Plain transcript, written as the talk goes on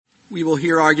We will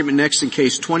hear argument next in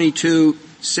Case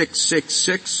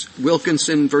 22-666,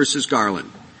 Wilkinson versus Garland.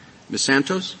 Ms.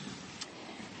 Santos?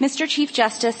 Mr. Chief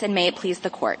Justice, and may it please the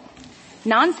Court,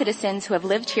 non-citizens who have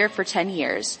lived here for 10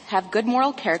 years, have good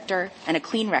moral character and a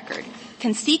clean record,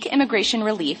 can seek immigration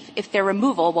relief if their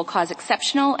removal will cause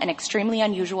exceptional and extremely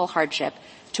unusual hardship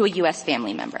to a U.S.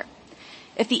 family member.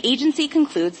 If the agency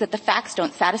concludes that the facts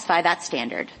don't satisfy that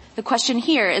standard, the question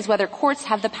here is whether courts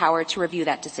have the power to review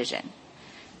that decision.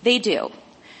 They do.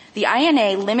 The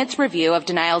INA limits review of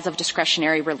denials of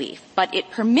discretionary relief, but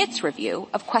it permits review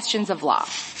of questions of law.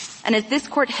 And as this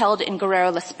Court held in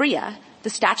Guerrero-Lasprilla, the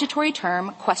statutory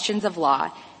term questions of law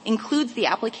includes the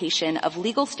application of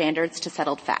legal standards to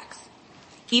settled facts.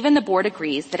 Even the Board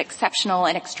agrees that exceptional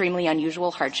and extremely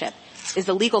unusual hardship is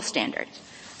a legal standard.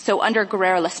 So under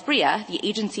Guerrero-Lasprilla, the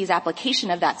agency's application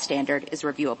of that standard is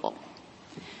reviewable.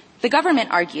 The government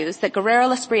argues that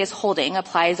Guerrero-Lasprilla's holding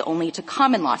applies only to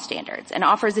common law standards and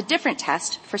offers a different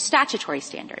test for statutory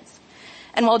standards.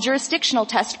 And while jurisdictional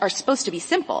tests are supposed to be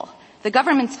simple, the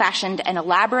government's fashioned an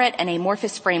elaborate and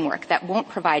amorphous framework that won't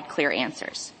provide clear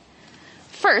answers.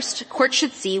 First, courts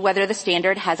should see whether the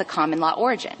standard has a common law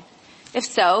origin. If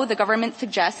so, the government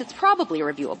suggests it's probably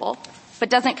reviewable, but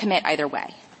doesn't commit either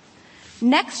way.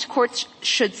 Next, courts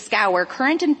should scour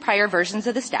current and prior versions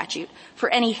of the statute for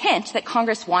any hint that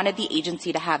Congress wanted the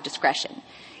agency to have discretion,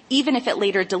 even if it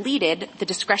later deleted the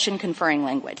discretion-conferring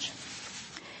language.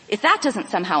 If that doesn't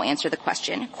somehow answer the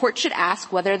question, courts should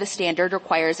ask whether the standard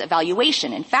requires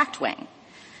evaluation and fact-weighing.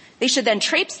 They should then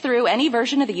traipse through any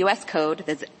version of the U.S. Code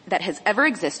that has ever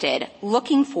existed,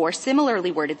 looking for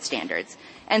similarly worded standards,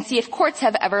 and see if courts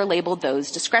have ever labeled those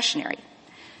discretionary.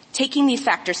 Taking these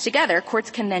factors together,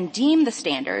 courts can then deem the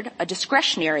standard a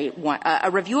discretionary one, a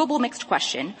reviewable mixed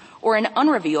question, or an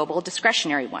unreviewable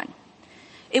discretionary one.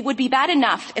 It would be bad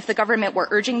enough if the government were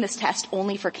urging this test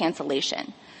only for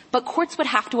cancellation, but courts would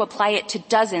have to apply it to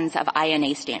dozens of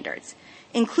INA standards,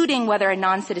 including whether a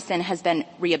non-citizen has been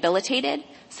rehabilitated,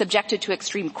 subjected to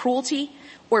extreme cruelty,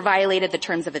 or violated the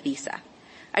terms of a visa.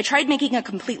 I tried making a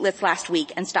complete list last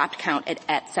week and stopped count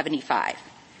at 75.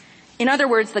 In other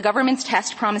words, the government's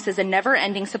test promises a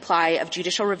never-ending supply of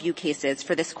judicial review cases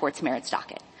for this Court's merits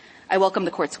docket. I welcome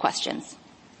the Court's questions.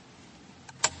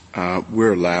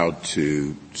 We're allowed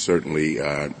to certainly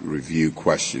review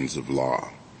questions of law.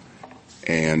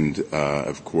 And,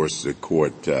 of course, the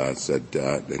Court said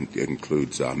it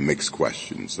includes mixed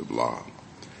questions of law.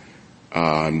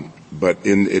 But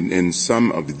in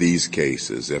some of these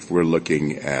cases, if we're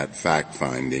looking at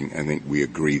fact-finding, I think we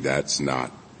agree that's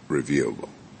not reviewable.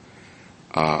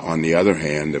 On the other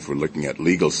hand, if we're looking at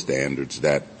legal standards,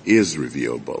 that is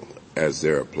reviewable as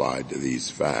they're applied to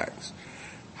these facts.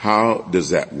 How does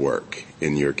that work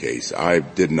in your case? I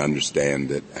didn't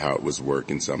understand how it would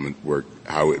work in some of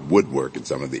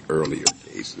the earlier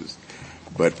cases.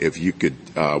 But if you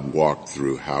could walk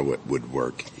through how it would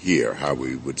work here, how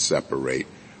we would separate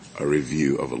a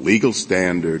review of a legal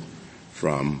standard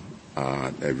from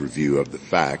a review of the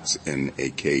facts in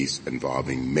a case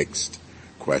involving mixed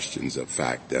questions of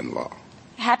fact and law.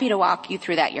 Happy to walk you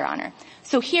through that, Your Honor.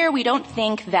 So here we don't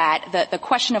think that the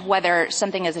question of whether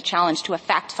something is a challenge to a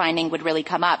fact-finding would really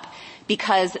come up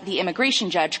because the immigration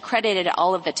judge credited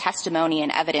all of the testimony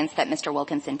and evidence that Mr.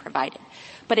 Wilkinson provided.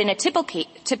 But in a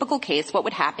typical case, what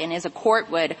would happen is a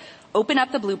court would open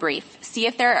up the blue brief, see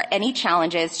if there are any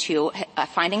challenges to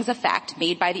findings of fact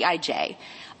made by the IJ,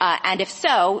 and if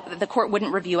so, the court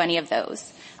wouldn't review any of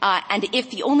those. And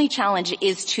if the only challenge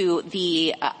is to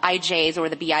the IJ's or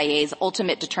the BIA's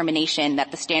ultimate determination that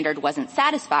the standard wasn't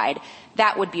satisfied,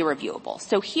 that would be reviewable.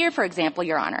 So here, for example,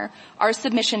 Your Honor, our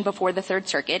submission before the Third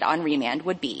Circuit on remand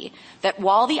would be that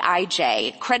while the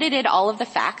IJ credited all of the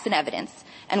facts and evidence,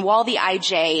 and while the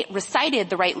IJ recited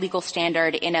the right legal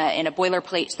standard in a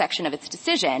boilerplate section of its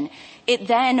decision, it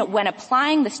then, when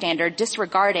applying the standard,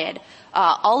 disregarded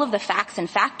all of the facts and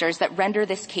factors that render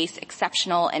this case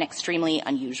exceptional and extremely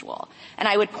unusual. And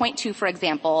I would point to, for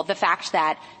example, the fact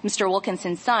that Mr.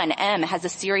 Wilkinson's son, M, has a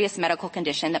serious medical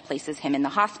condition that places him in the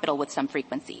hospital with some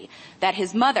frequency, that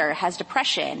his mother has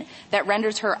depression that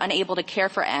renders her unable to care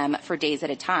for M for days at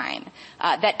a time,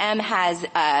 that M has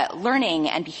learning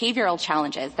and behavioral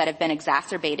challenges that have been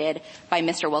exacerbated by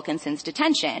Mr. Wilkinson's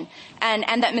detention,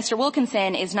 and that Mr.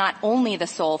 Wilkinson is not only the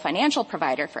sole financial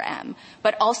provider for M,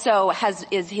 but also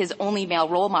is his only male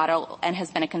role model and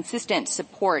has been a consistent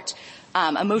support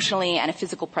emotionally and a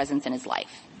physical presence in his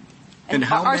life. And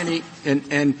how many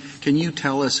and can you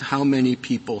tell us how many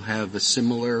people have a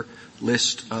similar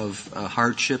list of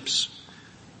hardships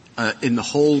in the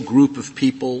whole group of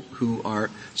people who are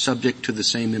subject to the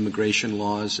same immigration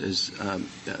laws as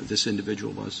this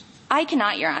individual was? I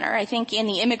cannot, Your Honor. I think in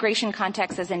the immigration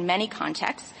context, as in many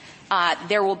contexts,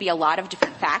 there will be a lot of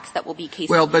different facts that will be case.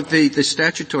 Well, but the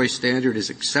statutory standard is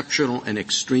exceptional and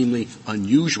extremely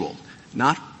unusual,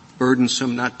 not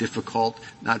burdensome, not difficult,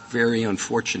 not very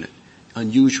unfortunate,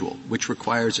 unusual, which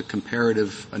requires a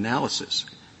comparative analysis.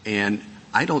 And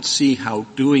I don't see how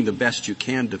doing the best you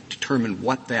can to determine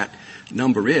what that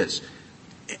number is.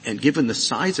 And given the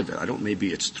size of it,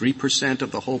 maybe it's 3%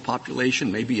 of the whole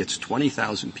population, maybe it's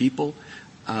 20,000 people.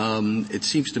 It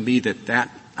seems to me that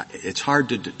it's hard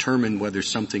to determine whether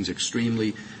something's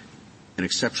extremely and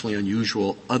exceptionally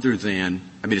unusual other than,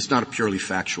 it's not a purely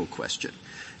factual question.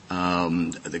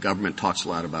 The government talks a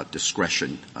lot about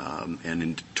discretion, and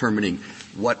in determining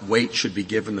what weight should be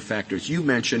given the factors you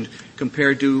mentioned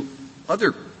compared to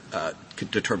other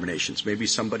determinations. Maybe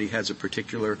somebody has a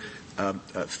particular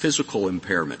physical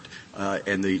impairment,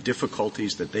 and the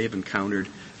difficulties that they've encountered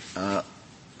are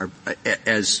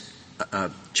as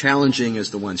challenging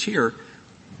as the ones here.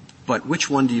 But which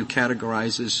one do you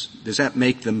categorize as? Does that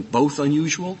make them both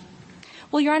unusual?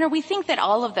 Well, Your Honor, we think that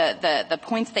all of the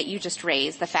points that you just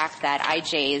raised, the fact that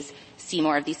IJs see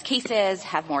more of these cases,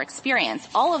 have more experience,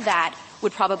 all of that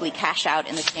would probably cash out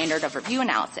in the standard of review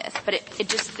analysis. But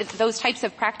those types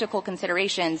of practical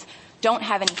considerations don't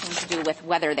have anything to do with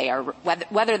whether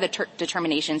the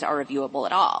determinations are reviewable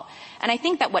at all. And I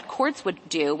think that what courts would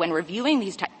do when reviewing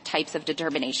these types of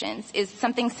determinations is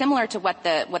something similar to what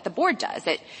the board does.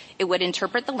 It would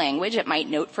interpret the language. It might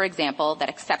note, for example, that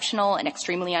exceptional and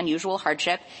extremely unusual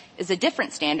hardship is a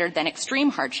different standard than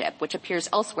extreme hardship, which appears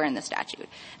elsewhere in the statute.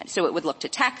 And so it would look to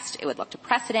text, it would look to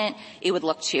precedent, it would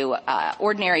look to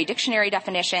ordinary dictionary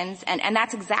definitions, and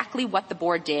that's exactly what the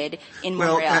board did in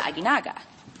Montreal-Aguinaga.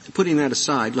 Putting that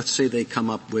aside, let's say they come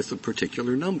up with a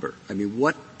particular number.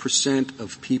 What %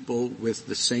 of people with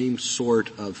the same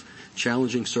sort of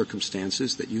challenging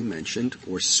circumstances that you mentioned,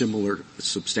 or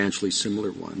substantially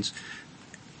similar ones,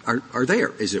 are there?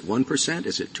 Is it 1%?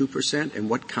 Is it 2%? And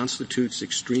what constitutes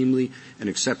extremely and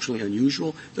exceptionally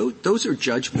unusual? Those are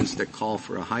judgments that call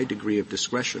for a high degree of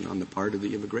discretion on the part of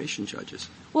the immigration judges.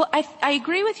 Well, I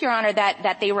agree with Your Honor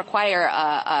that they require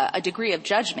a degree of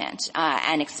judgment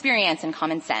and experience and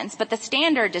common sense, but the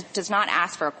standard does not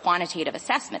ask for a quantitative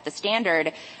assessment. The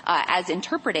standard, as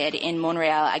interpreted in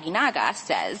Montreal-Aguinaga,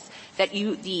 says that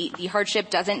the hardship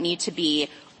doesn't need to be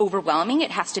overwhelming.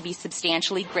 It has to be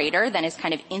substantially greater than is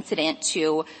kind of incident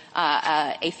to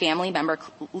a family member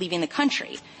leaving the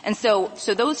country. And so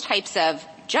those types of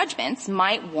judgments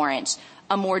might warrant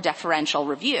a more deferential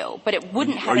review, but it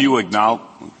wouldn't have.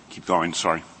 Keep going.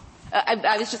 Sorry.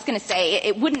 I was just going to say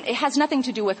it has nothing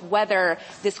to do with whether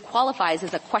this qualifies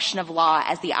as a question of law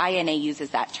as the INA uses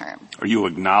that term. Are you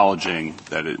acknowledging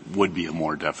that it would be a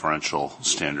more deferential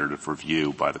standard of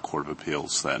review by the Court of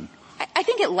Appeals then? I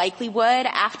think it likely would.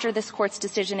 After this Court's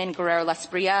decision in Guerrero-Las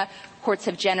Bria, courts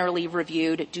have generally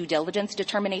reviewed due diligence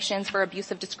determinations for abuse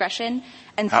of discretion.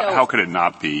 And so, how could it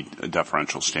not be a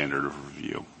deferential standard of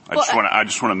review? I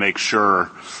just want to make sure,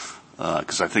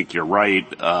 because I think you're right,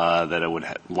 that it would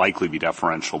likely be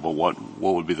deferential, but what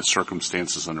would be the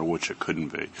circumstances under which it couldn't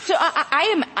be? So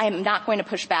I am not going to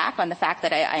push back on the fact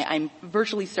that I'm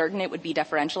virtually certain it would be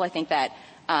deferential. I think that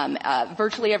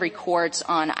virtually every court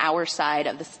on our side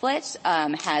of the split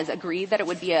has agreed that it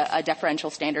would be a deferential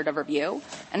standard of review,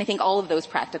 and I think all of those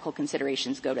practical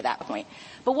considerations go to that point.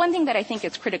 But one thing that I think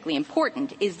is critically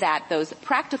important is that those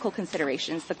practical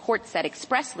considerations, the Court said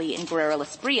expressly in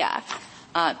Guerrero-Las Bria,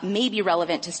 may be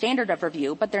relevant to standard of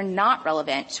review, but they're not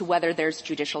relevant to whether there's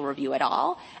judicial review at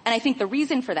all. And I think the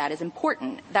reason for that is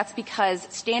important. That's because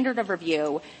standard of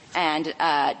review and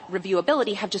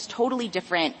reviewability have just totally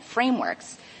different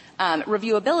frameworks.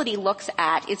 Reviewability looks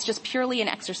at, it's just purely an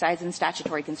exercise in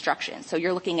statutory construction. So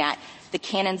you're looking at the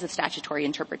canons of statutory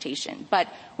interpretation. But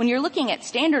when you're looking at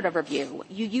standard of review,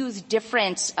 you use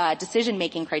different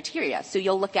decision-making criteria. So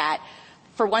you'll look at,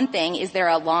 for one thing, is there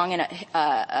a long and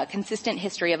a consistent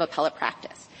history of appellate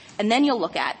practice? And then you'll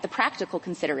look at the practical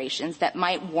considerations that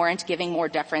might warrant giving more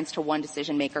deference to one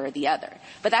decision maker or the other.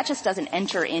 But that just doesn't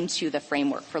enter into the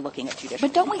framework for looking at judicial.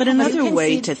 But another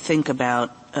way to think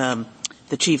about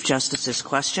the Chief Justice's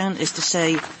question is to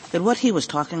say that what he was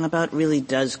talking about really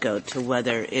does go to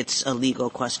whether it's a legal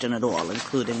question at all,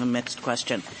 including a mixed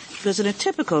question. Because in a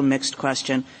typical mixed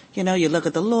question, you look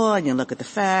at the law and you look at the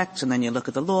facts and then you look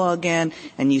at the law again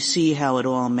and you see how it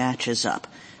all matches up.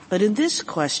 But in this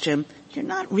question, you're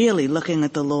not really looking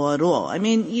at the law at all.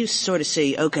 You sort of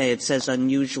see, okay, it says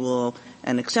unusual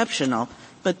and exceptional,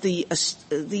 but the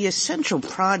essential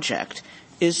project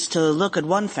is to look at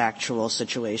one factual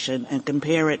situation and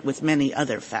compare it with many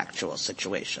other factual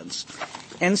situations.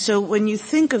 And so when you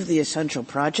think of the essential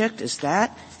project as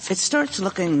that, it starts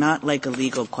looking not like a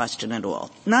legal question at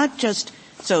all. Not just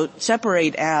so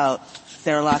separate out,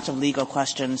 there are lots of legal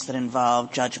questions that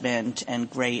involve judgment and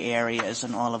gray areas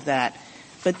and all of that.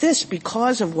 But this,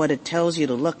 because of what it tells you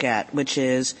to look at, which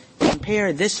is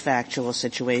compare this factual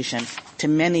situation to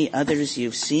many others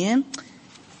you've seen,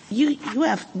 you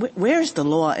have, where's the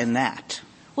law in that?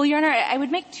 Well, Your Honor, I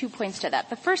would make 2 points to that.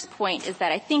 The first point is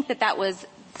that I think that was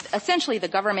essentially the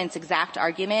government's exact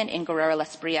argument in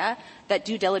Guerrero-Lasprilla, that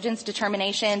due diligence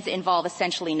determinations involve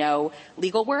essentially no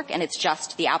legal work, and it's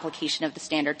just the application of the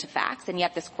standard to facts, and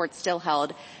yet this court still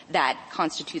held that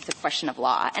constitutes a question of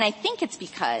law. And I think it's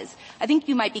because I think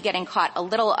you might be getting caught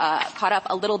up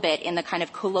a little bit in the kind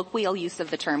of colloquial use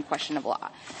of the term question of law.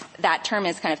 That term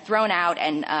is kind of thrown out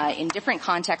and in different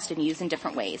contexts and used in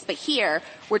different ways. But here,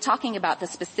 we're talking about the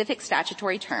specific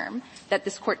statutory term that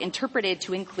this court interpreted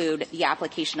to include the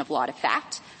application of law to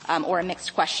fact, or a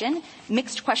mixed question.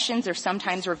 Mixed questions are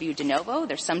sometimes reviewed de novo.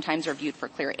 They're sometimes reviewed for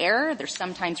clear error. They're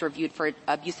sometimes reviewed for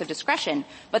abuse of discretion.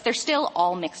 But they're still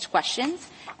all mixed questions.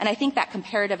 And I think that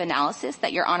comparative analysis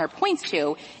that Your Honor points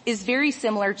to is very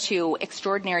similar to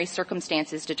extraordinary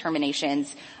circumstances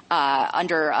determinations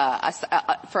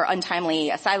for untimely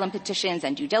asylum petitions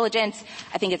and due diligence.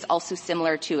 I think it's also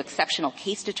similar to exceptional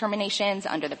case determinations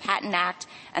under the Patent Act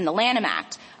and the Lanham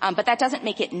Act. But that doesn't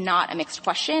make it not a mixed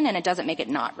question, and it doesn't make it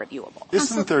not reviewable.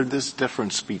 Isn't there this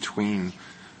difference between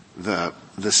the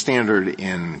standard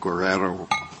in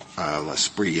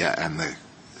Guerrero-Lasprilla and the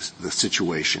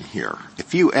situation here?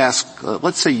 If you ask,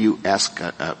 let's say you ask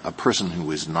a person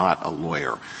who is not a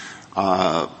lawyer,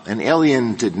 an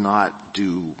alien did not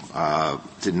do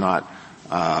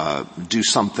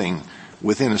something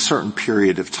within a certain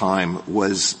period of time,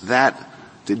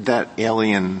 did that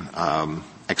alien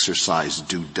exercise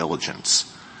due diligence?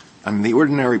 I mean, the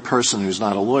ordinary person who's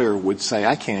not a lawyer would say,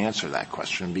 I can't answer that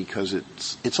question because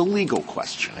it's a legal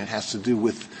question. It has to do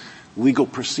with legal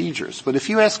procedures. But if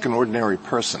you ask an ordinary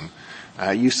person,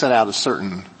 you set out a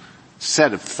certain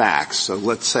set of facts. So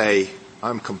let's say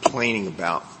I'm complaining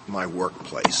about my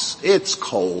workplace. It's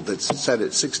cold. It's set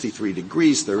at 63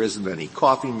 degrees. There isn't any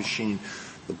coffee machine.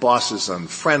 The boss is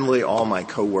unfriendly. All my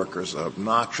coworkers are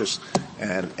obnoxious.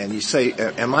 And you say,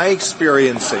 am I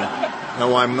experiencing?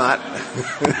 No, I'm not.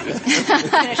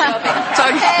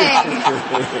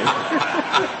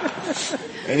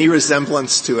 Any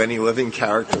resemblance to any living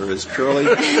character is purely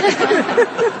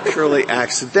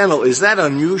accidental. Is that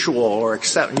unusual or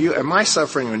am I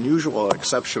suffering unusual or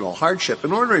exceptional hardship?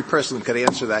 An ordinary person could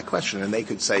answer that question and they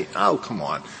could say, oh, come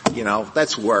on,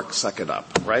 that's work, suck it up,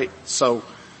 right? So,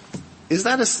 is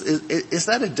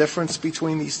that a difference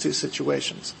between these two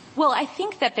situations? Well, I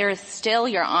think that there is still,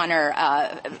 Your Honor,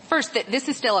 first, this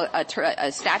is still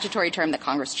a statutory term that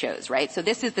Congress chose, right? So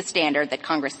this is the standard that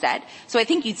Congress set. So I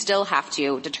think you'd still have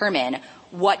to determine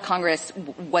what Congress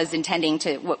was intending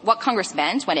to, what Congress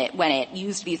meant when it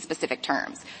used these specific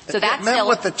terms. So that's meant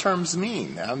what the terms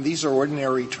mean. These are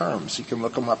ordinary terms. You can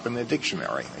look them up in the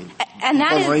dictionary. And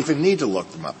that you don't even need to look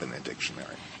them up in the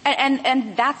dictionary.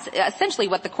 And that's essentially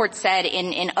what the court said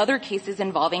in other cases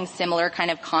involving similar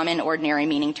kind of common ordinary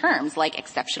meaning terms, like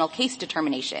exceptional case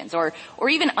determinations or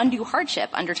even undue hardship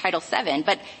under Title VII.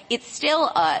 But it's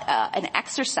still an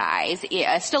exercise,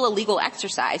 still a legal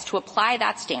exercise to apply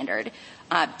that standard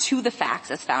to the facts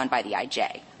as found by the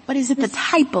IJ. But is it the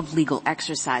type of legal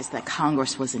exercise that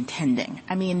Congress was intending?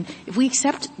 I mean, if we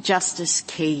accept Justice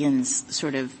Kagan's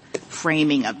sort of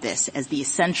framing of this as the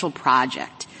essential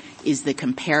project is the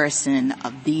comparison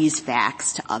of these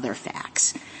facts to other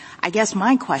facts, I guess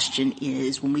my question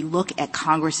is, when we look at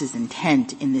Congress's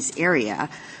intent in this area,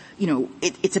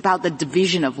 it's about the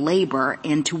division of labor,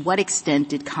 and to what extent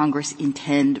did Congress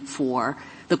intend for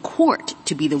the court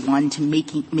to be the one to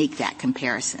make that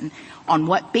comparison? On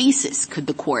what basis could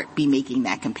the court be making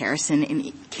that comparison?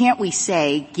 And can't we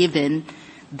say, given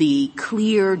the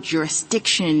clear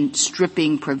jurisdiction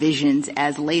stripping provisions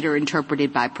as later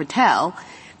interpreted by Patel,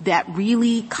 that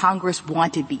really Congress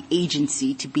wanted the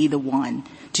agency to be the one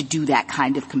to do that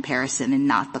kind of comparison and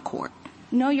not the court?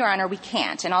 No, Your Honor, we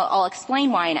can't. And I'll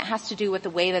explain why, and it has to do with the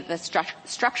way that the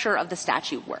structure of the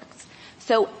statute works.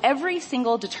 So every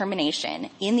single determination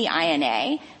in the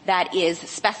INA that is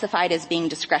specified as being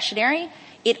discretionary,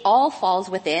 it all falls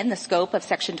within the scope of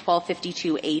Section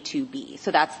 1252A2B.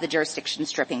 So that's the jurisdiction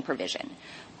stripping provision.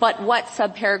 But what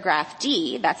subparagraph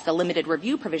D, that's the limited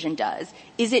review provision, does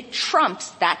is it trumps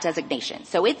that designation.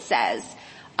 So it says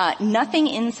nothing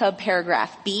in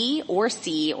subparagraph B or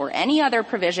C or any other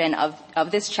provision of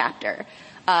this chapter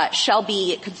shall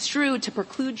be construed to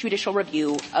preclude judicial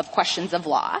review of questions of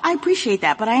law. I appreciate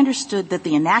that, but I understood that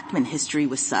the enactment history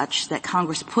was such that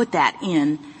Congress put that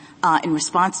in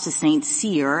response to St.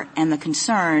 Cyr and the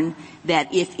concern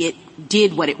that if it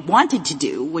did what it wanted to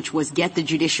do, which was get the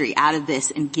judiciary out of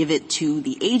this and give it to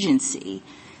the agency,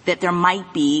 that there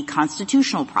might be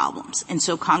constitutional problems. And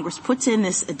so Congress puts in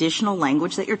this additional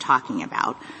language that you're talking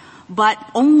about, but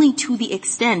only to the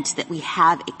extent that we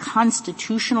have a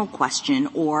constitutional question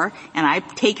or, and I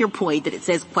take your point that it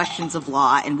says questions of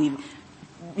law and we've,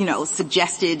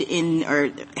 suggested in or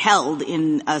held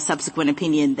in a subsequent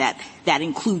opinion that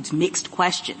includes mixed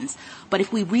questions. But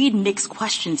if we read mixed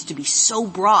questions to be so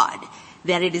broad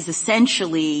that it is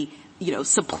essentially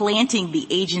supplanting the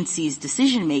agency's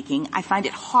decision-making, I find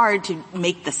it hard to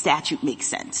make the statute make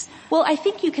sense. Well, I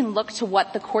think you can look to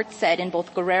what the court said in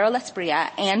both Guerrero-Lasprilla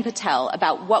and Patel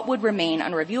about what would remain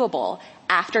unreviewable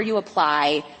after you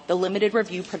apply the limited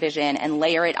review provision and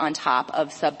layer it on top of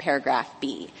subparagraph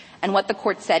B. And what the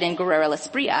court said in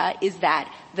Guerrero-Lasprilla is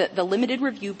that the limited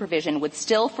review provision would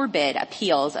still forbid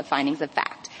appeals of findings of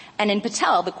fact. And in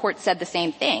Patel, the court said the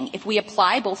same thing. If we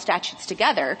apply both statutes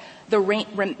together, the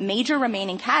major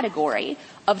remaining category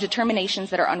of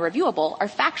determinations that are unreviewable are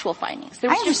factual findings.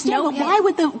 I understand,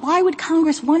 but why would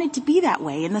Congress want it to be that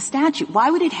way in the statute? Why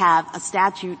would it have a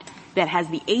statute that has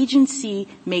the agency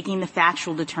making the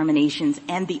factual determinations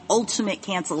and the ultimate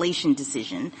cancellation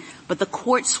decision, but the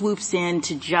court swoops in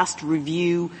to just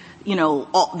review,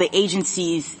 the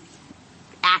agency's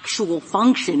actual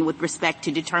function with respect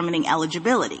to determining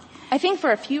eligibility? I think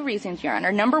for a few reasons, Your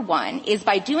Honor. Number one is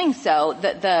by doing so,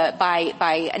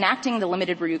 by enacting the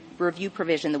limited review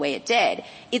provision the way it did,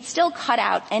 it still cut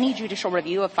out any judicial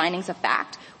review of findings of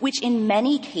fact, which in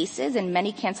many cases, in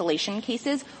many cancellation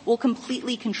cases, will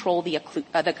completely control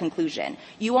the conclusion.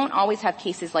 You won't always have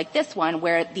cases like this one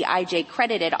where the IJ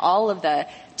credited all of the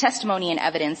testimony and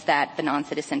evidence that the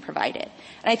non-citizen provided.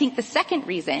 And I think the second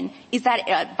reason is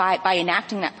that by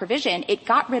enacting that provision, it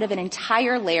got rid of an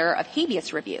entire layer of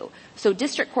habeas review. So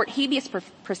district court habeas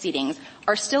proceedings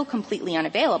are still completely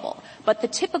unavailable. But the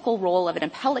typical role of an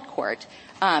appellate court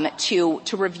to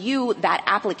review that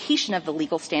application of the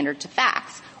legal standard to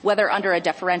facts, whether under a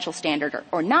deferential standard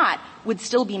or not, would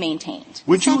still be maintained.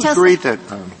 Would you agree that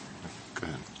go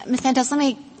ahead. Ms. Santos, let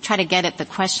me try to get at the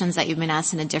questions that you've been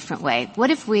asked in a different way.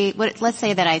 Let's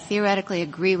say that I theoretically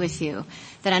agree with you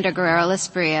that under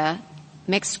Guerrero-Lasprilla,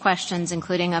 mixed questions,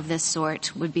 including of this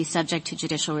sort, would be subject to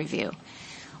judicial review.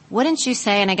 Wouldn't you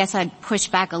say, and I guess I'd push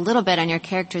back a little bit on your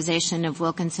characterization of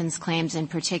Wilkinson's claims in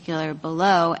particular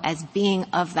below as being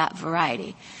of that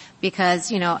variety?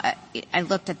 Because, I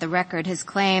looked at the record, his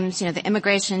claims, he claimed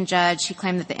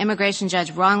that the immigration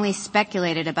judge wrongly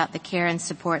speculated about the care and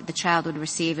support the child would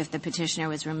receive if the petitioner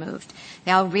was removed.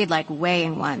 They all read like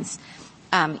weighing ones.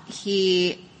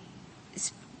 He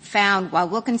found while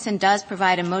Wilkinson does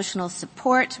provide emotional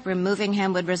support, removing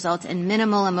him would result in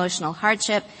minimal emotional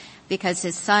hardship because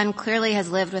his son clearly has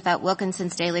lived without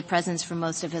Wilkinson's daily presence for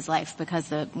most of his life because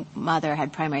the mother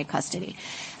had primary custody.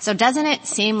 So doesn't it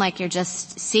seem like you're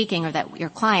just seeking, or that your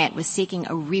client was seeking, a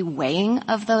reweighing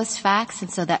of those facts,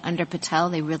 and so that under Patel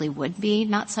they really would be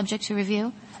not subject to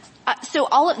review? So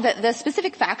all of the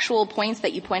specific factual points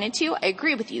that you pointed to, I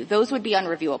agree with you. Those would be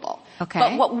unreviewable. Okay.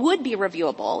 But what would be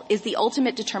reviewable is the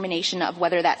ultimate determination of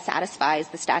whether that satisfies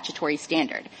the statutory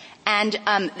standard. And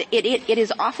it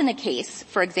is often the case,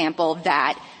 for example,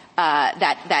 that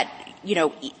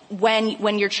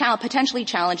when you're potentially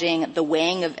challenging the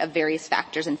weighing of various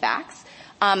factors and facts,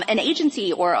 an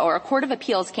agency or a court of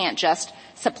appeals can't just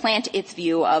supplant its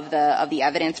view of the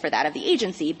evidence for that of the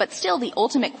agency, but still the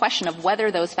ultimate question of whether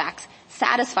those facts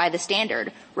satisfy the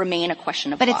standard remain a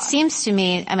question of law. But it seems to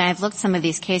me, I've looked some of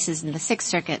these cases and the Sixth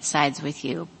Circuit sides with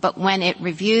you, but when it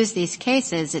reviews these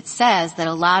cases, it says that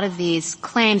a lot of these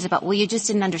claims about, well, you just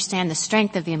didn't understand the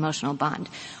strength of the emotional bond,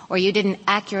 or you didn't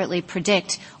accurately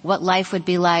predict what life would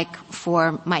be like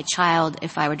for my child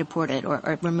if I were deported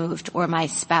or removed, or my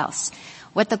spouse.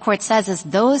 What the court says is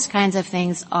those kinds of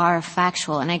things are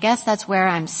factual, and I guess that's where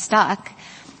I'm stuck,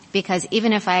 because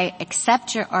even if I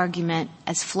accept your argument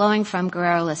as flowing from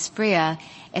Guerrero-Lasprilla,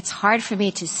 it's hard for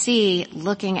me to see,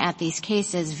 looking at these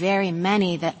cases, very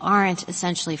many that aren't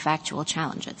essentially factual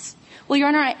challenges. Well, Your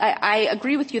Honor, I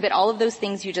agree with you that all of those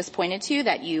things you just pointed to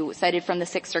that you cited from the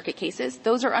Sixth Circuit cases,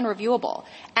 those are unreviewable.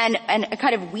 And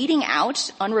kind of weeding out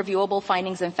unreviewable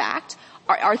findings in fact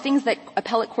are things that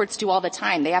appellate courts do all the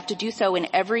time. They have to do so in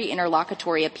every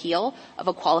interlocutory appeal of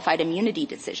a qualified immunity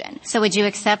decision. So would you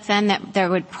accept then that there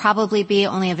would probably be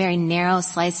only a very narrow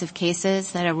slice of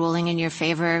cases that a ruling in your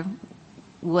favor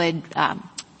would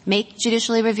make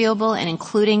judicially reviewable and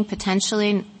including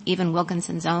potentially even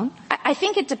Wilkinson's own? I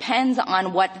think it depends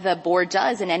on what the board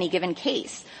does in any given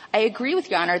case. I agree with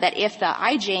Your Honor that if the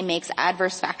IJ makes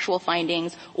adverse factual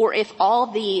findings or if all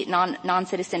the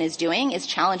non-citizen is doing is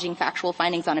challenging factual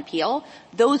findings on appeal,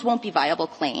 those won't be viable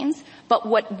claims. But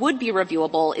what would be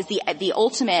reviewable is the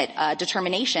ultimate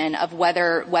determination of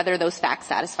whether those facts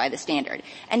satisfy the standard.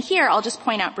 And here I'll just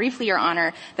point out briefly, Your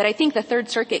Honor, that I think the Third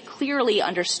Circuit clearly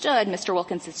understood Mr.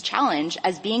 Wilkinson's challenge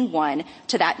as being one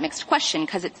to that mixed question,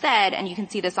 because it said, and you can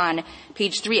see this on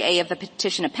page 3A of the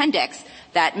petition appendix,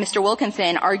 that Mr.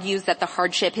 Wilkinson argues that the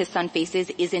hardship his son faces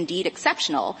is indeed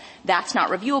exceptional. That's not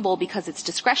reviewable because it's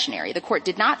discretionary. The court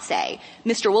did not say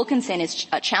Mr. Wilkinson is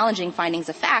challenging findings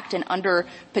of fact, and under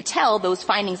Patel, those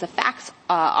findings of facts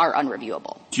are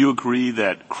unreviewable. Do you agree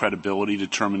that credibility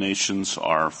determinations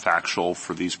are factual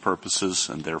for these purposes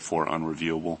and therefore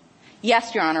unreviewable?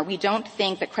 Yes, Your Honor. We don't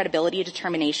think that credibility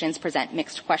determinations present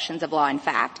mixed questions of law and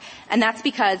fact. And that's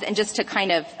because, and just to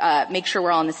kind of make sure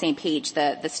we're all on the same page,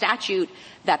 the statute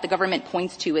that the government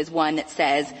points to is one that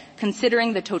says,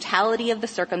 considering the totality of the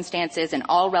circumstances and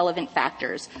all relevant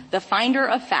factors, the finder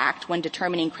of fact, when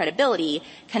determining credibility,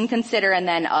 can consider and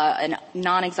then a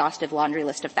non-exhaustive laundry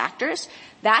list of factors.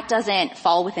 That doesn't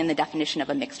fall within the definition of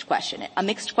a mixed question. A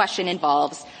mixed question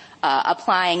involves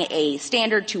applying a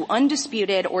standard to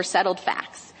undisputed or settled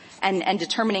facts and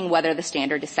determining whether the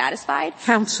standard is satisfied.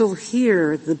 Counsel,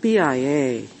 here the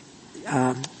BIA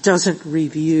doesn't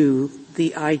review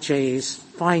the IJ's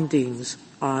findings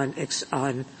on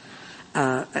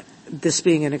this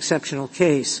being an exceptional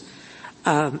case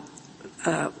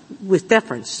with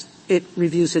deference. It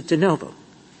reviews it de novo.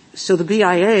 So the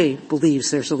BIA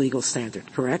believes there's a legal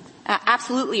standard, correct?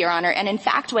 Absolutely, Your Honor. And in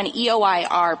fact, when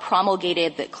EOIR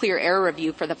promulgated the clear error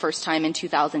review for the first time in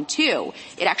 2002,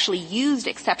 it actually used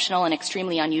exceptional and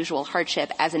extremely unusual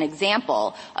hardship as an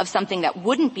example of something that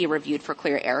wouldn't be reviewed for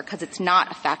clear error because it's not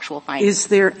a factual finding. Is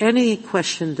there any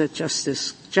question that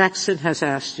Justice Jackson has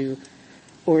asked you,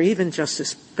 or even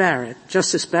Justice Barrett?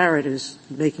 Justice Barrett is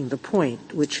making the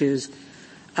point, which is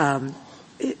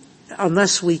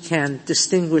unless we can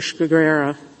distinguish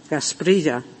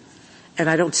Guerrero-Gasprilla, and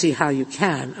I don't see how you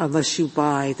can unless you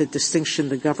buy the distinction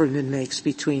the government makes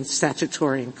between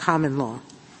statutory and common law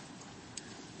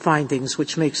findings,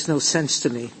 which makes no sense to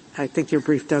me. I think your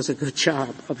brief does a good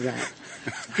job of that.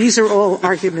 These are all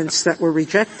arguments that were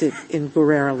rejected in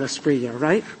Guerrero-Gasprilla,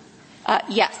 right?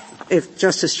 Yes. If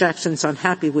Justice Jackson's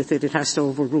unhappy with it, it has to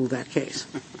overrule that case.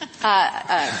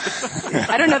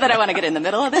 I don't know that I want to get in the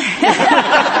middle of it.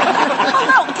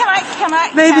 Oh, no, can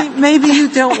I? Maybe you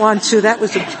don't want to. That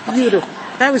was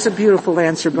a beautiful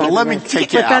answer, by the way. Let me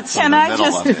take you out from the middle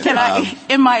of it. Can I,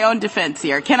 in my own defense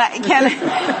here, can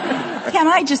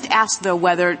I just ask though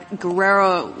whether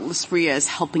Guerrero-Gasprilla is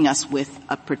helping us with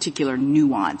a particular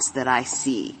nuance that I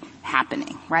see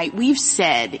happening, right? We've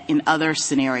said in other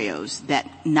scenarios that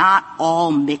not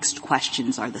all mixed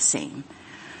questions are the same.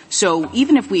 So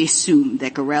even if we assume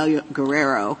that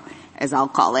Guerrero, as I'll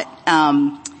call it,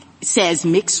 says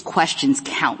mixed questions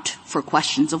count for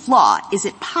questions of law, is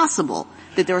it possible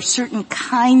that there are certain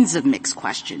kinds of mixed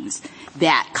questions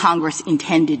that Congress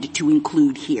intended to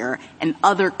include here and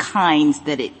other kinds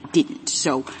that it didn't?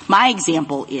 So my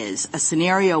example is a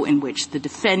scenario in which the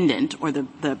defendant or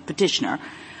the petitioner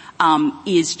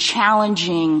is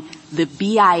challenging the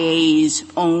BIA's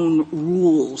own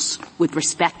rules with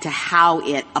respect to how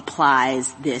it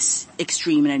applies this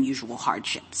extreme and unusual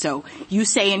hardship. So you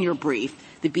say in your brief,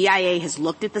 the BIA has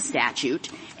looked at the statute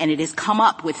and it has come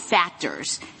up with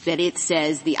factors that it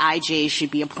says the IJ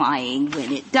should be applying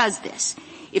when it does this.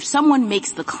 If someone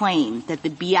makes the claim that the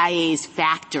BIA's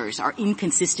factors are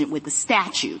inconsistent with the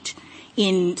statute,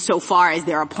 in so far as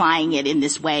they're applying it in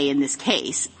this way in this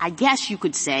case, I guess you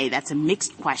could say that's a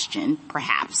mixed question,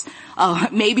 perhaps.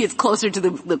 Maybe it's closer to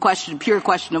the question, pure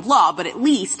question of law, but at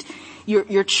least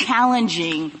you're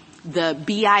challenging the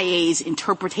BIA's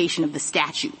interpretation of the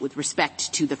statute with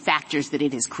respect to the factors that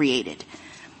it has created.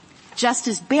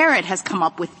 Justice Barrett has come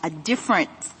up with a different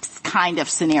kind of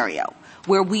scenario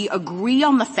where we agree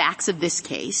on the facts of this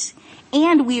case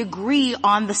and we agree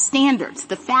on the standards,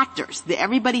 the factors.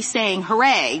 Everybody's saying,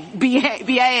 hooray,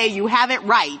 BIA, you have it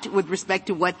right with respect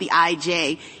to what the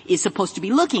IJ is supposed to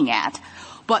be looking at.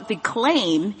 But the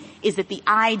claim is that the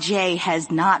IJ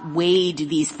has not weighed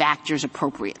these factors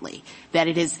appropriately, that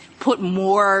it has put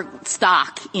more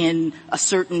stock in a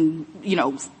certain,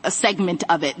 a segment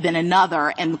of it than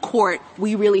another, and the court,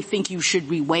 we really think you should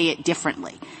reweigh it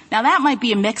differently. Now that might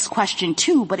be a mixed question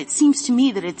too, but it seems to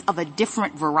me that it's of a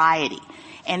different variety.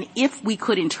 And if we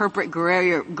could interpret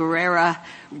Guerrero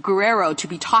to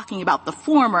be talking about the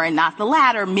former and not the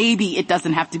latter, maybe it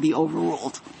doesn't have to be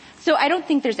overruled. So I don't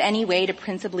think there's any way to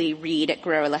principally read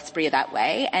Guerrero-Lasprilla that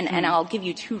way, and I'll give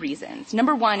you two reasons.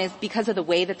 Number one is because of the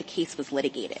way that the case was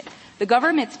litigated. The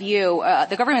government's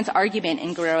argument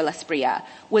in Guerrero-Lasprilla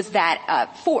was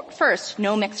that, first,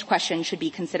 no mixed questions should be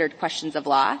considered questions of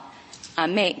law.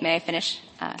 May I finish,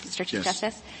 Mr. Chief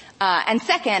Justice? And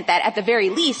second, that at the very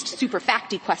least, super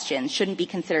facti questions shouldn't be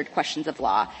considered questions of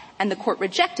law, and the court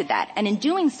rejected that. And in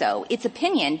doing so, its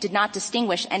opinion did not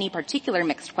distinguish any particular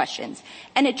mixed questions,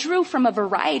 and it drew from a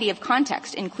variety of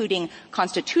contexts, including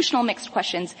constitutional mixed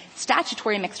questions,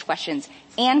 statutory mixed questions,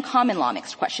 and common law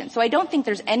mixed questions. So I don't think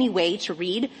there's any way to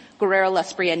read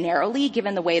Guerrero-Lasprilla narrowly,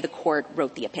 given the way the court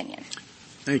wrote the opinion.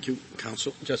 Thank you,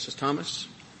 counsel. Justice Thomas?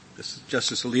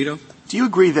 Justice Alito? Do you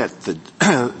agree that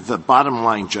the bottom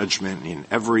line judgment in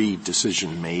every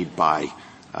decision made by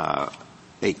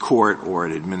a court or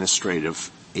an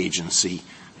administrative agency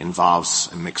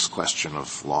involves a mixed question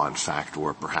of law and fact,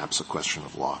 or perhaps a question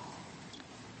of law?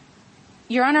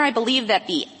 Your Honor, I believe that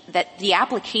the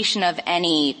application of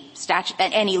any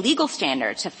legal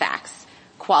standard to facts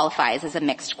qualifies as a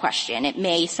mixed question. It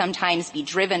may sometimes be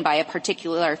driven by a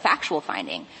particular factual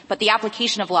finding, but the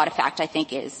application of law to fact, I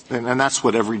think, is. And that's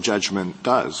what every judgment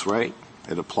does, right?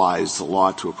 It applies the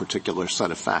law to a particular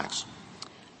set of facts.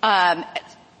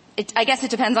 I guess it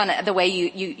depends on the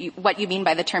way what you mean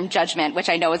by the term judgment, which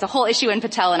I know is a whole issue in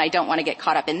Patel, and I don't want to get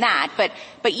caught up in that.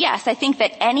 But yes, I think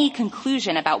that any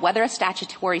conclusion about whether a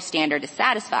statutory standard is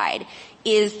satisfied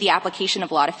is the application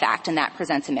of law to fact, and that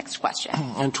presents a mixed question.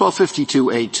 And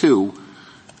 1252A2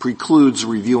 precludes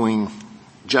reviewing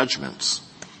judgments.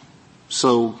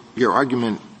 So your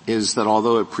argument is that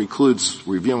although it precludes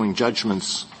reviewing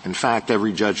judgments, in fact,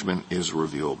 every judgment is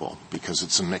reviewable because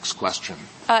it's a mixed question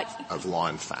of law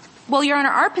and fact. Well, Your Honor,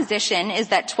 our position is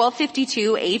that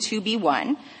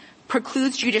 1252A2B1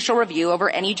 precludes judicial review over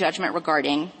any judgment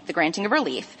regarding the granting of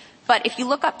relief. But if you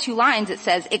look up two lines, it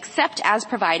says, except as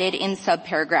provided in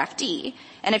subparagraph D.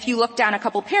 And if you look down a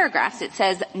couple paragraphs, it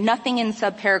says, nothing in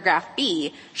subparagraph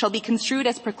B shall be construed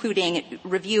as precluding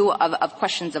review of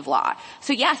questions of law.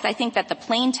 So yes, I think that the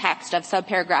plain text of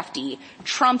subparagraph D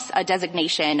trumps a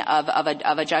designation of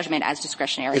a judgment as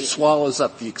discretionary. It swallows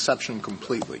up the exception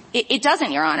completely. It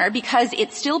doesn't, Your Honor, because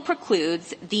it still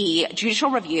precludes the judicial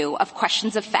review of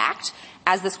questions of fact,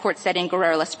 as this court said in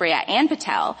Guerrero-Lasprilla and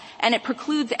Patel, and it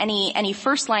precludes any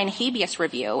first-line habeas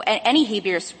review, any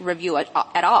habeas review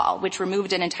at all, which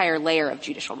removed an entire layer of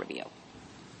judicial review.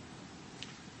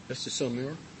 Justice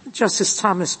Sotomayor? Justice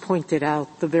Thomas pointed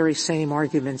out the very same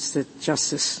arguments that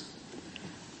Justice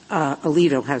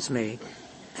Alito has made,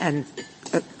 and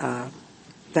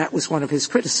that was one of his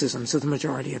criticisms of the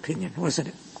majority opinion, wasn't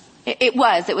it? It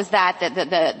was. It was that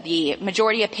the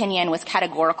majority opinion was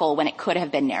categorical when it could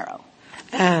have been narrow.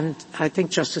 And I think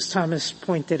Justice Thomas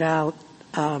pointed out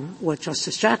what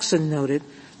Justice Jackson noted,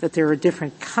 that there are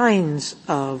different kinds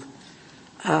of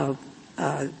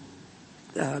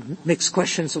mixed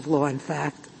questions of law and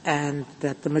fact, and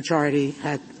that the majority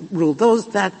had ruled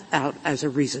that out as a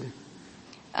reason.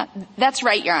 That's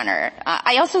right, Your Honor.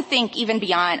 I also think even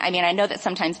beyond, I know that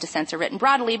sometimes dissents are written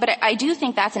broadly, but I do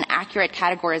think that's an accurate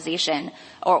categorization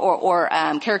or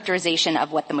characterization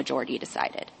of what the majority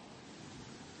decided.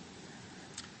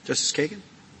 Justice Kagan?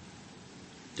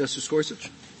 Justice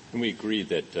Gorsuch? And we agree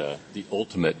that the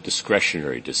ultimate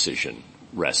discretionary decision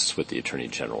rests with the Attorney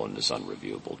General and is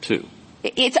unreviewable, too.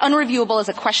 It's unreviewable as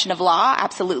a question of law,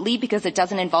 absolutely, because it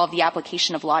doesn't involve the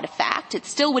application of law to fact. It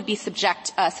still would be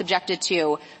subjected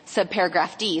to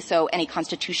subparagraph D, so any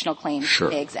constitutional claims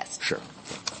may exist. Sure.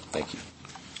 Thank you.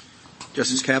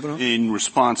 Justice Kavanaugh? In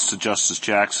response to Justice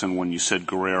Jackson, when you said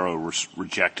Guerrero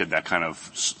rejected that kind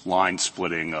of line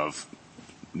splitting of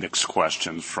mixed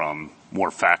questions from more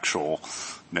factual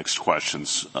mixed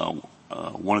questions,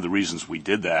 one of the reasons we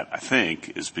did that, I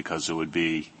think, is because it would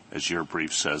be, as your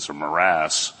brief says, a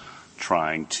morass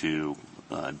trying to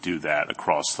do that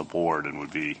across the board, and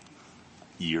would be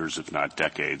years, if not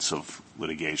decades, of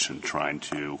litigation trying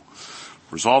to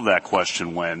resolve that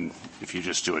question when, if you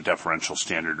just do a deferential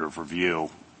standard of review,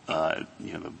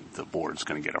 the board's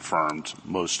going to get affirmed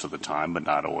most of the time, but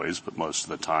not always, but most of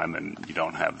the time, and you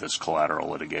don't have this collateral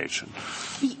litigation.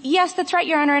 Yes, that's right,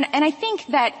 Your Honor. And I think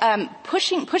that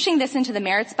pushing this into the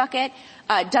merits bucket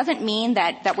doesn't mean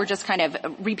that we're just kind of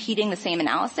repeating the same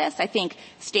analysis. I think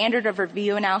standard of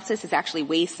review analysis is actually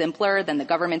way simpler than the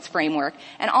government's framework.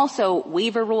 And also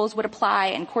waiver rules would apply,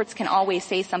 and courts can always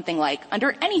say something like,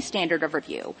 under any standard of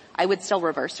review, I would still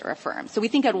reverse or affirm. So we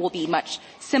think it will be much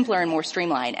simpler and more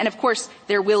streamlined. And of course,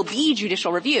 there will be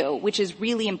judicial review, which is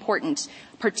really important,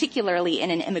 particularly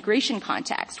in an immigration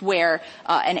context where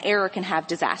an error can have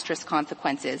disastrous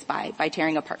consequences by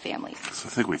tearing apart families. So I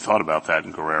think we thought about that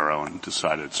in Guerrero and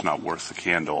decided it's not worth the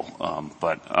candle.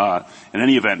 But in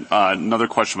any event, another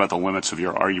question about the limits of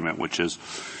your argument, which is,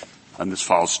 and this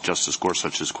follows Justice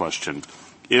Gorsuch's question,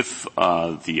 if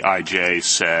the IJ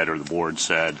said or the board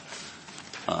said,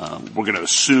 we're going to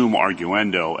assume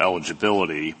arguendo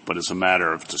eligibility, but as a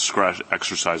matter of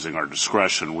exercising our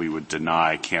discretion, we would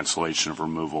deny cancellation of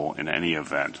removal in any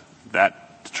event.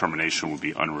 That determination would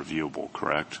be unreviewable,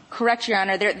 correct? Correct, Your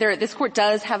Honor. This Court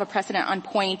does have a precedent on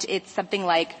point. It's something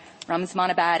like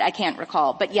Ramzmanabad. I can't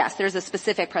recall. But yes, there's a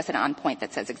specific precedent on point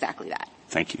that says exactly that.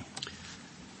 Thank you.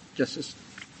 Justice?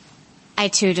 I,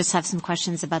 too, just have some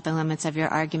questions about the limits of your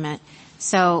argument.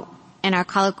 So, in our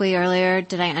colloquy earlier,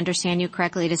 did I understand you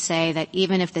correctly to say that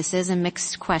even if this is a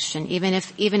mixed question, even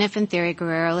if in theory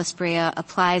Guerrero-Lasprilla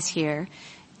applies here,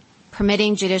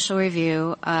 permitting judicial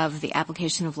review of the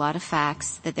application of law to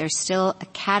facts, that there's still a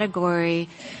category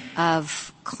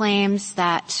of claims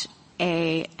that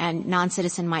a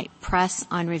non-citizen might press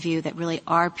on review that really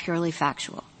are purely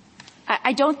factual?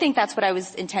 I don't think that's what I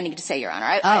was intending to say, Your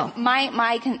Honor.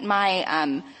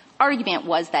 My argument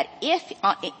was that if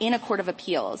in a court of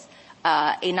appeals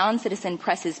a non-citizen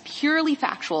presses purely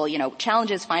factual,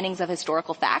 challenges findings of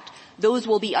historical fact, those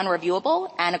will be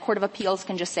unreviewable, and a court of appeals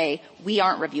can just say, we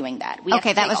aren't reviewing that.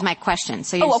 Okay, that was my question.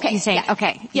 So you're saying, yes.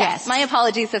 Okay, yes. My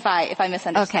apologies if I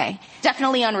misunderstood. Okay.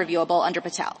 Definitely unreviewable under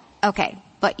Patel. Okay,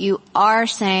 but you are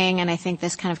saying, and I think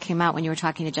this kind of came out when you were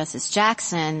talking to Justice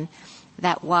Jackson,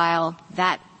 that while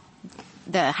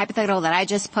the hypothetical that I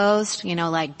just posed,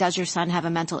 like, does your son have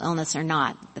a mental illness or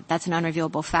not, that's an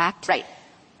unreviewable fact? Right.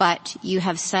 But you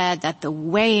have said that the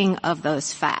weighing of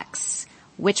those facts,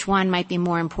 which one might be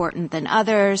more important than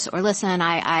others, or listen,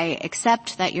 I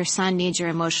accept that your son needs your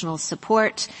emotional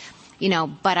support,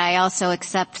 but I also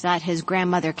accept that his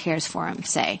grandmother cares for him,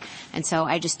 say, and so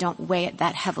I just don't weigh it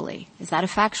that heavily. Is that a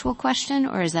factual question,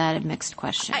 or is that a mixed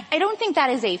question? I don't think that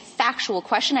is a factual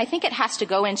question. I think it has to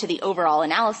go into the overall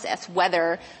analysis,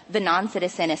 whether the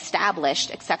non-citizen established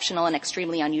exceptional and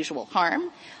extremely unusual harm.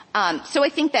 So I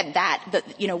think that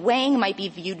weighing might be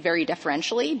viewed very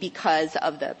differentially because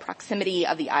of the proximity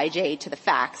of the IJ to the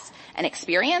facts and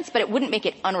experience, but it wouldn't make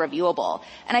it unreviewable.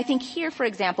 And I think here, for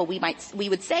example, we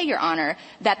would say, Your Honor,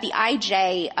 that the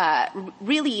IJ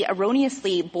really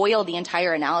erroneously boiled the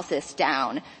entire analysis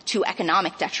down to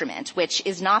economic detriment, which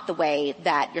is not the way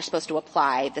that you're supposed to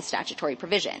apply the statutory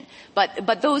provision. But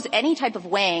any type of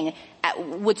weighing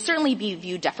would certainly be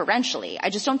viewed deferentially.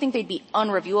 I just don't think they'd be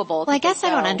unreviewable. Well, I guess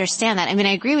I don't understand that. I mean,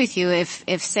 I agree with you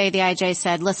if say the IJ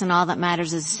said, listen, all that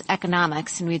matters is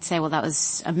economics, and we'd say, well, that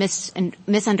was a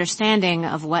misunderstanding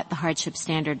of what the hardship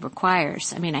standard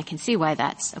requires. I mean, I can see why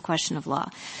that's a question of law.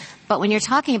 But when you're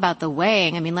talking about the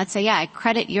weighing, I mean, let's say, I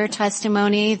credit your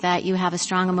testimony that you have a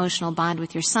strong emotional bond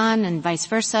with your son and vice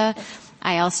versa.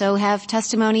 I also have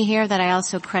testimony here that I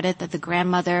also credit that the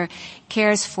grandmother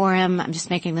cares for him. I'm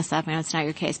just making this up. I know it's not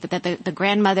your case, but that the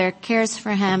grandmother cares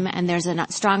for him and there's a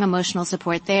strong emotional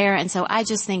support there. And so I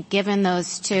just think given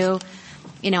those two,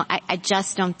 I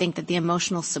just don't think that the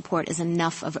emotional support is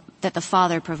enough that the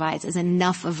father provides is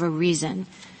enough of a reason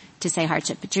to say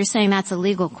hardship. But you're saying that's a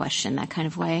legal question, that kind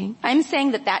of way? I'm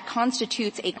saying that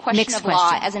constitutes a question of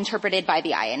law as interpreted by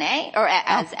the INA, or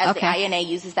as the INA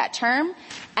uses that term,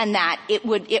 and that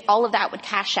all of that would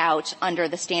cash out under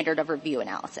the standard of review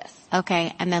analysis.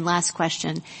 Okay, and then last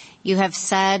question. You have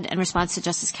said, in response to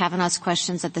Justice Kavanaugh's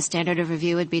questions, that the standard of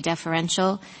review would be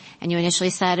deferential, and you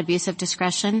initially said abuse of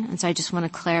discretion, and so I just want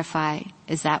to clarify,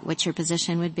 is that what your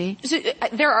position would be? So,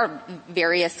 there are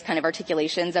various kind of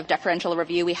articulations of deferential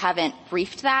review. We haven't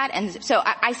briefed that, and so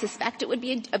I suspect it would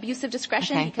be abuse of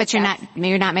discretion. Okay, but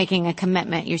you're not making a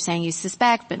commitment. You're saying you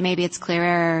suspect, but maybe it's clear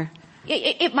error.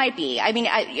 It might be. I mean,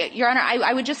 Your Honor,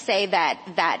 I would just say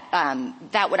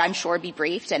that would, I'm sure, be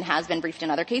briefed and has been briefed in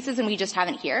other cases, and we just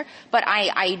haven't here. But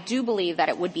I do believe that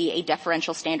it would be a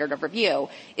deferential standard of review.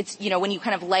 It's, when you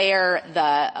kind of layer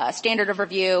the standard of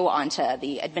review onto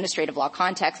the administrative law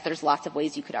context, there's lots of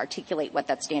ways you could articulate what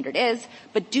that standard is.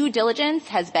 But due diligence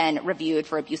has been reviewed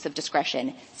for abuse of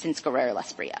discretion since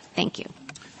Guerrero-Lasprilla. Thank you.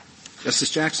 Justice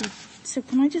Jackson? So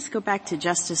can I just go back to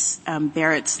Justice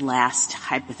Barrett's last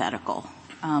hypothetical,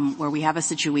 where we have a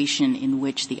situation in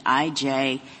which the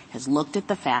IJ has looked at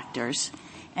the factors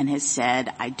and has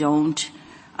said, I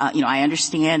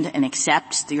understand and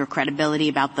accept your credibility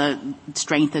about the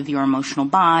strength of your emotional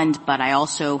bond, but I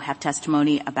also have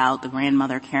testimony about the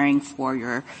grandmother caring for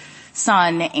your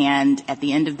son, and at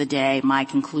the end of the day, my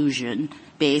conclusion,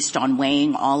 based on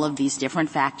weighing all of these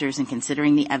different factors and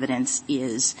considering the evidence,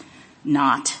 is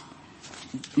not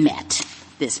met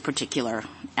this particular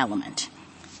element.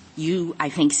 You, I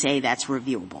think, say that's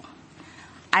reviewable.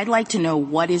 I'd like to know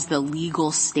what is the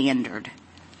legal standard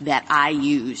that I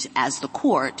use as the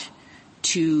court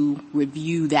to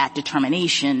review that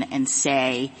determination and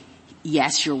say,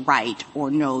 yes, you're right, or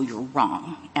no, you're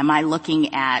wrong. Am I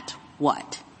looking at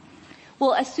what?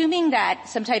 Well, assuming that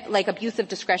some type, like abuse of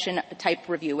discretion type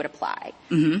review would apply,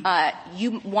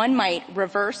 one might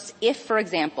reverse if, for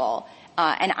example,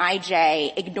 an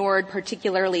IJ ignored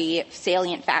particularly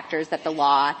salient factors that the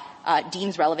law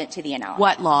deems relevant to the analysis.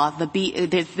 What law?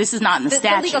 This is not in the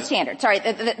statute. The legal standard. Sorry,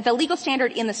 the legal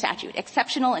standard in the statute.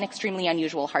 Exceptional and extremely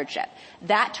unusual hardship.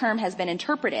 That term has been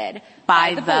interpreted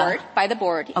by the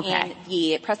board okay. in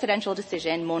the precedential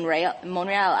decision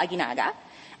Monreal-Aguinaga.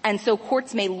 And so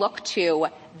courts may look to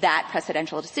that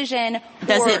precedential decision.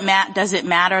 Does it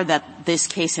matter that this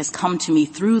case has come to me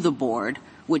through the board,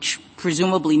 which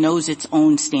presumably knows its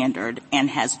own standard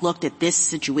and has looked at this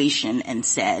situation and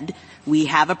said, we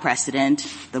have a precedent,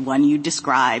 the one you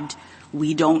described,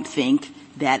 we don't think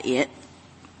that it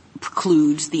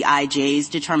precludes the IJ's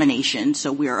determination,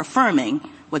 so we're affirming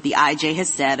what the IJ has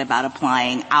said about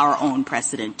applying our own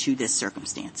precedent to this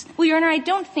circumstance? Well, Your Honor, I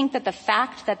don't think that the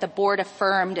fact that the board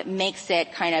affirmed makes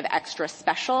it kind of extra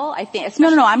special. I think,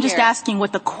 No, I'm just asking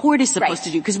what the court is supposed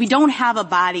to do, because we don't have a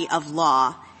body of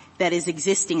law that is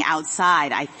existing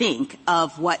outside, I think,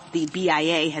 of what the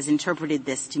BIA has interpreted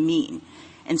this to mean.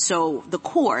 And so the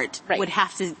court would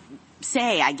have to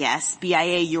say, I guess,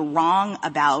 BIA, you're wrong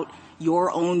about your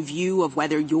own view of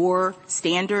whether your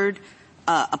standard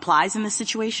applies in this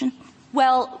situation?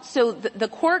 Well, so the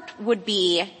court would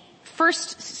be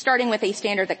first starting with a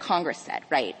standard that Congress set,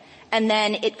 right? And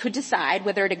then it could decide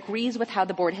whether it agrees with how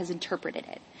the board has interpreted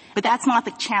it. But that's not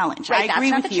the challenge. Right, I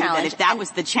agree with you that if that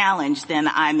was the challenge, then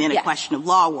I'm in a question of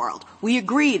law world. We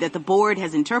agree that the board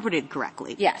has interpreted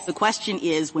correctly. Yes. The question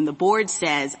is, when the board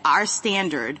says our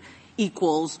standard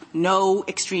equals no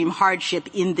extreme hardship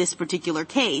in this particular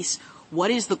case,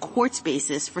 what is the court's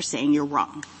basis for saying you're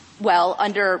wrong? Well,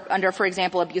 under, for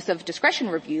example, abuse of discretion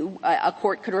review, a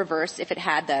court could reverse if it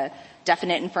had the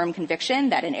definite and firm conviction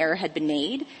that an error had been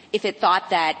made, if it thought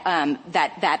that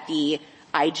the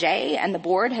IJ and the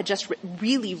board had just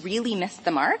really, really missed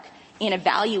the mark in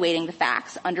evaluating the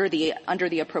facts under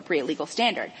the appropriate legal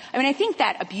standard. I mean, I think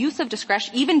that abuse of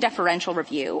discretion, even deferential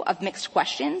review of mixed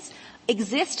questions,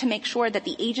 exists to make sure that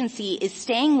the agency is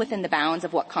staying within the bounds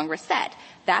of what Congress said.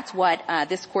 That's what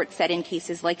this court said in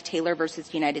cases like Taylor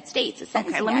versus United States.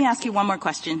 Okay, let me ask you one more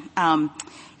question.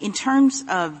 In terms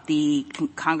of the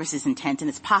Congress's intent, and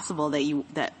it's possible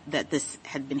that this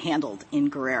had been handled in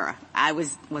Guerrero. I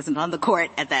wasn't on the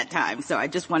court at that time, so I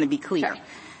just want to be clear.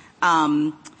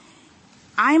 Sure.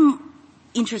 I'm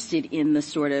interested in the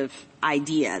sort of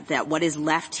idea that what is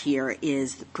left here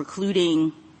is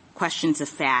precluding questions of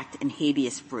fact and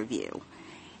habeas review.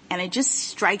 And it just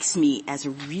strikes me as a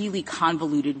really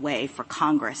convoluted way for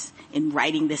Congress in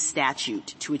writing this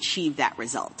statute to achieve that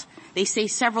result. They say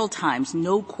several times,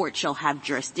 no court shall have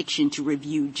jurisdiction to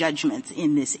review judgments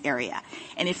in this area.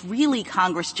 And if really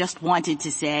Congress just wanted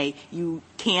to say you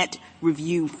can't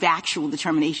review factual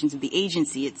determinations of the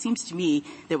agency, it seems to me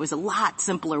there was a lot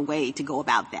simpler way to go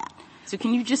about that. So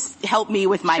can you just help me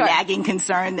with my nagging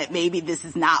concern that maybe this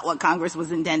is not what Congress was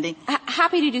intending?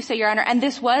 Happy to do so, Your Honor. And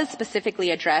this was specifically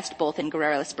addressed both in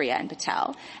Guerrero-Lasprilla and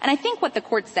Patel. And I think what the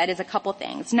court said is a couple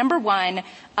things. Number one,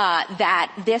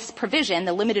 that this provision,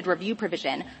 the limited review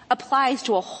provision, applies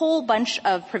to a whole bunch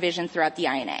of provisions throughout the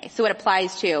INA. So it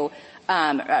applies to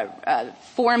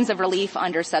forms of relief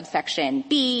under subsection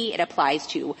B. It applies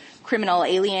to criminal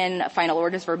alien final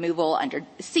orders of removal under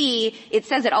C. It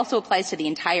says it also applies to the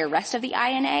entire rest of the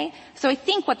INA. So I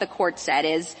think what the court said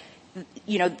is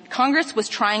Congress was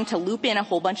trying to loop in a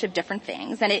whole bunch of different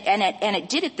things, and it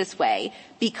did it this way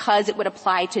because it would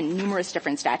apply to numerous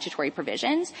different statutory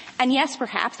provisions. And yes,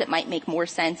 perhaps it might make more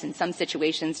sense in some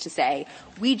situations to say,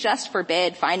 we just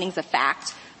forbid findings of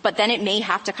fact, but then it may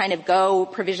have to kind of go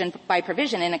provision by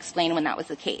provision and explain when that was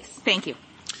the case. Thank you.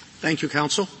 Thank you,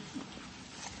 counsel.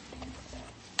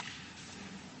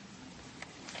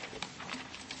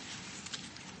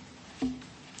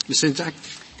 Ms. Sinzak.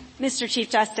 Mr. Chief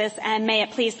Justice, and may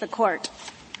it please the Court.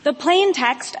 The plain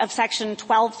text of Section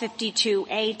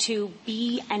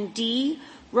 1252A2B and D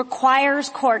requires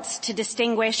courts to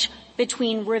distinguish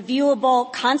between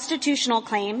reviewable constitutional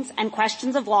claims and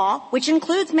questions of law, which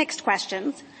includes mixed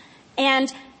questions,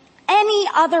 and any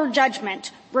other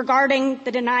judgment regarding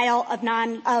the denial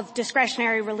of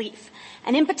discretionary relief.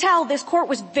 And in Patel, this Court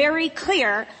was very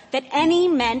clear that any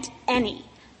meant any.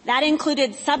 That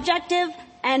included subjective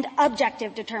and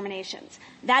objective determinations.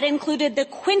 That included the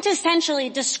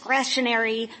quintessentially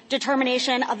discretionary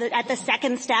determination at the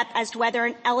second step as to whether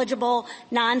an eligible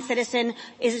non-citizen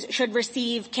should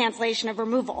receive cancellation of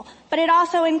removal. But it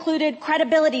also included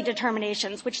credibility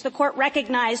determinations, which the Court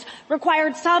recognized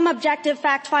required some objective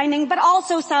fact-finding, but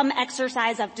also some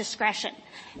exercise of discretion.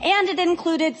 And it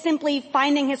included simply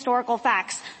finding historical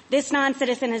facts. This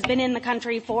non-citizen has been in the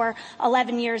country for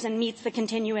 11 years and meets the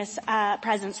continuous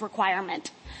presence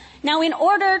requirement. Now, in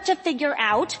order to figure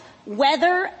out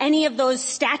whether any of those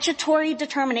statutory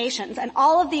determinations, and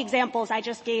all of the examples I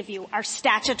just gave you are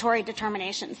statutory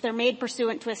determinations. They're made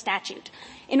pursuant to a statute.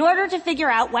 In order to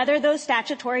figure out whether those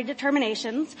statutory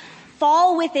determinations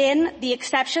fall within the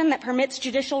exception that permits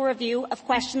judicial review of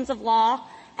questions of law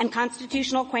and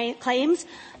constitutional claims,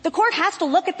 the Court has to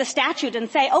look at the statute and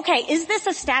say, okay, is this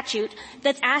a statute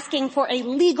that's asking for a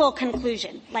legal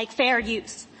conclusion, like fair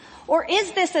use? Or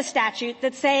is this a statute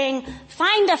that's saying,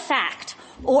 find a fact,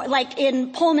 or like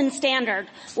in Pullman Standard,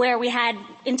 where we had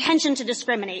intention to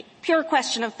discriminate, pure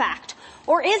question of fact?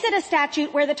 Or is it a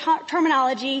statute where the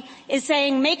terminology is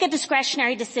saying, make a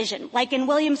discretionary decision, like in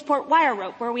Williamsport Wire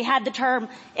Rope, where we had the term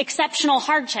exceptional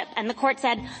hardship, and the Court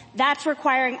said that's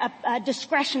requiring a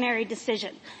discretionary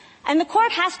decision. And the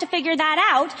Court has to figure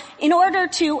that out in order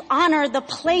to honor the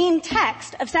plain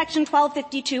text of Section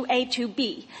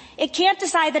 1252A2B. It can't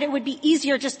decide that it would be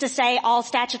easier just to say all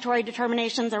statutory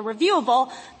determinations are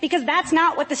reviewable, because that's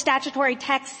not what the statutory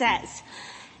text says.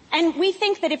 And we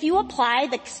think that if you apply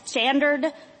the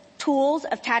standard tools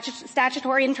of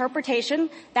statutory interpretation,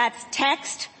 that's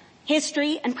text,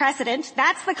 history, and precedent,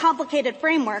 that's the complicated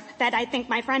framework that I think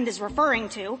my friend is referring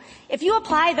to. If you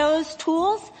apply those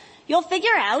tools, you'll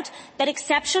figure out that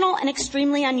exceptional and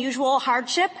extremely unusual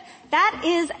hardship, that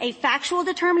is a factual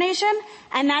determination,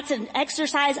 and that's an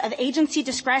exercise of agency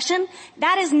discretion.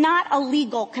 That is not a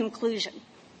legal conclusion.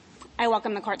 I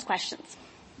welcome the Court's questions.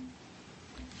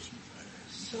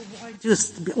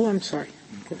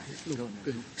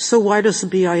 So why does the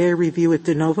BIA review it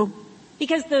de novo?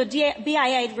 Because the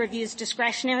BIA reviews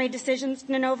discretionary decisions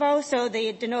de novo, so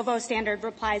the de novo standard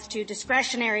applies to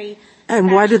discretionary.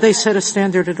 And why do they set a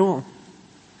standard at all?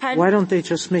 Pardon? Why don't they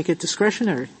just make it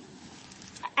discretionary?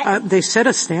 They set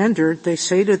a standard. They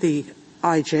say to the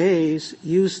IJs,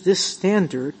 use this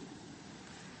standard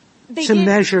to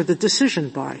measure the decision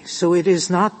by. So it is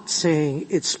not saying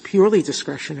it's purely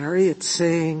discretionary. It's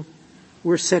saying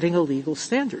we're setting a legal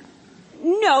standard.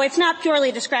 No, it's not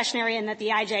purely discretionary in that the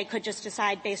IJ could just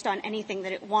decide based on anything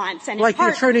that it wants. And like the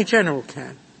Attorney General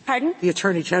can. Pardon? The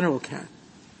Attorney General can.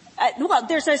 Well,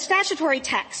 there's a statutory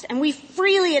text, and we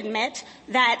freely admit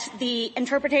that the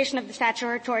interpretation of the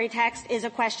statutory text is a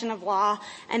question of law,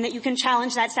 and that you can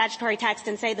challenge that statutory text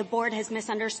and say the Board has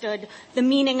misunderstood the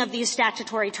meaning of these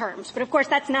statutory terms. But, of course,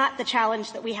 that's not the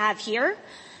challenge that we have here.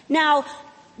 Now,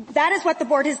 that is what the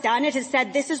Board has done. It has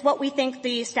said this is what we think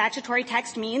the statutory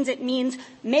text means. It means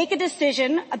make a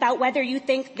decision about whether you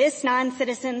think this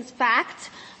non-citizen's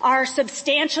facts are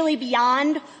substantially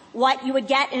beyond what you would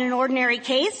get in an ordinary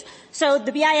case. So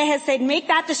the BIA has said make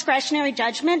that discretionary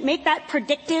judgment, make that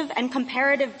predictive and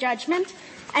comparative judgment,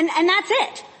 and that's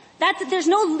it. There's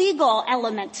no legal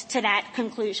element to that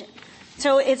conclusion.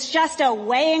 So it's just a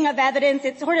weighing of evidence.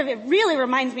 It really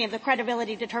reminds me of the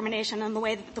credibility determination and the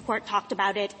way that the Court talked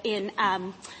about it in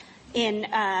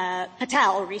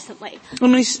Patel recently. Well,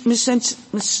 Ms.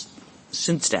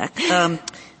 Sinzak,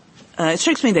 it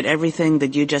strikes me that everything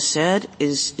that you just said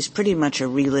is pretty much a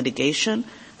relitigation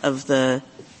of the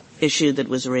issue that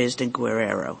was raised in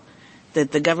Guerrero.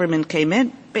 That the government came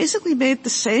in, basically made the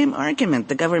same argument.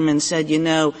 The government said,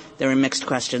 there are mixed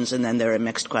questions and then there are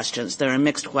mixed questions. There are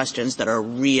mixed questions that are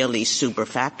really super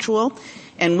factual,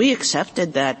 And we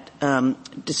accepted that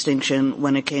distinction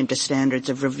when it came to standards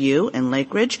of review in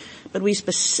Lake Ridge, but we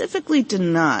specifically did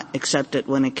not accept it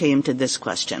when it came to this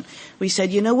question. We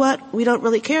said, you know what? We don't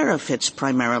really care if it's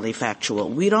primarily factual.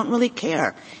 We don't really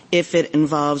care if it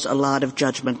involves a lot of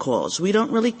judgment calls. We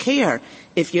don't really care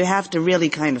if you have to really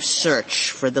kind of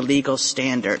search for the legal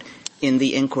standard in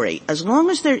the inquiry. As long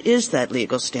as there is that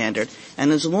legal standard,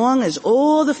 and as long as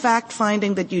all the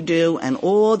fact-finding that you do and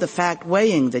all the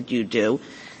fact-weighing that you do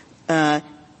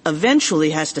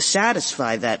eventually has to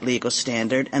satisfy that legal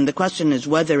standard, and the question is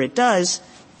whether it does,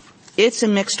 it's a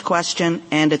mixed question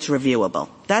and it's reviewable.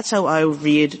 That's how I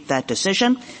read that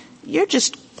decision. You're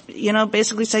just,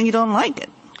 basically saying you don't like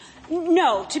it.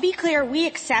 No. To be clear, we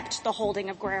accept the holding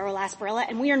of Guerrero-Lasparilla,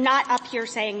 and we are not up here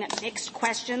saying that mixed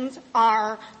questions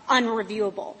are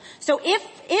unreviewable. So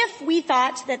if we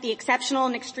thought that the exceptional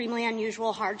and extremely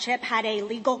unusual hardship had a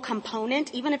legal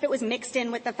component, even if it was mixed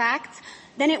in with the facts,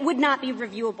 then it would not be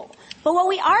reviewable. But what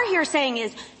we are here saying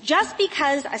is just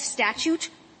because a statute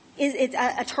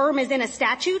a term is in a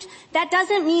statute, that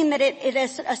doesn't mean that it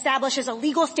establishes a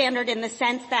legal standard in the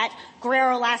sense that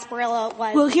Guerrero-Lasparilla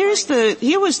was. Well,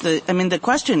 the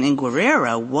question in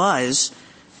Guerrero was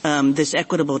this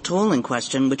equitable tolling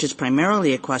question, which is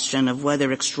primarily a question of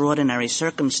whether extraordinary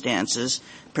circumstances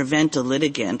prevent a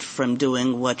litigant from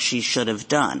doing what she should have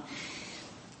done.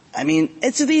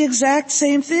 It's the exact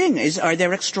same thing. Are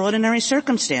there extraordinary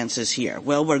circumstances here?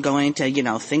 Well, we're going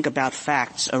to, think about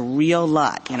facts a real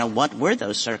lot. What were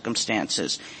those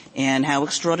circumstances? And how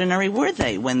extraordinary were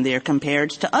they when they're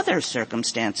compared to other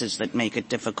circumstances that make it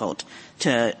difficult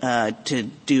to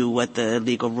do what the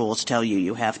legal rules tell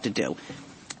you have to do?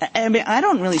 I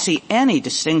don't really see any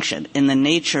distinction in the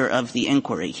nature of the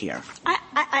inquiry here.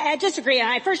 I disagree, and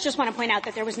I first just want to point out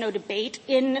that there was no debate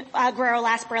in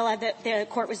Guerrero-Lasparilla that the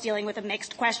court was dealing with a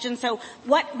mixed question. So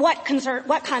what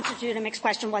constituted a mixed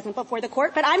question wasn't before the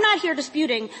court. But I'm not here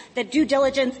disputing that due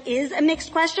diligence is a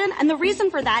mixed question, and the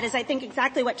reason for that is I think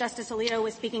exactly what Justice Alito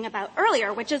was speaking about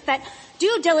earlier, which is that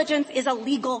due diligence is a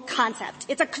legal concept.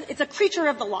 It's a creature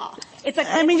of the law.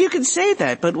 You can say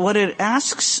that, but what it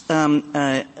asks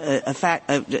what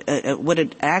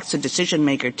it asks a decision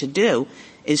maker to do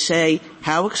is say,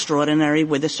 how extraordinary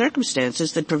were the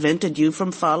circumstances that prevented you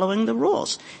from following the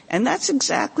rules? And that's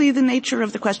exactly the nature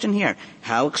of the question here.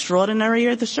 How extraordinary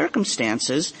are the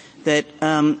circumstances that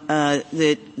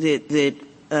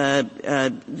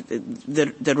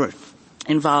were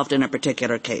involved in a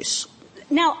particular case?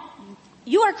 Now,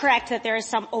 you are correct that there is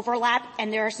some overlap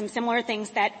and there are some similar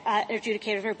things that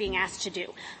adjudicators are being asked to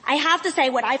do. I have to say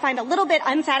what I find a little bit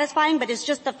unsatisfying, but it's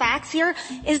just the facts here,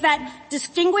 is that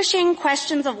distinguishing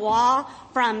questions of law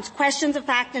from questions of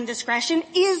fact and discretion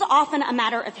is often a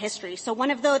matter of history. So one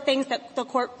of the things that the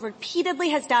court repeatedly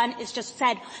has done is just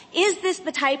said, is this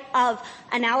the type of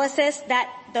analysis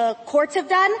that the courts have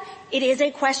done? It is a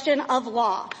question of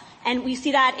law. And we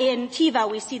see that in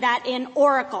TIVA. We see that in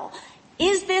Oracle.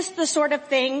 Is this the sort of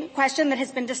question that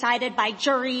has been decided by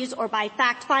juries or by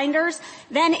fact finders?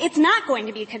 Then it's not going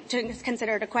to be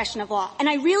considered a question of law. And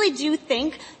I really do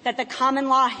think that the common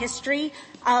law history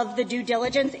of the due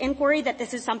diligence inquiry, that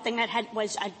this is something that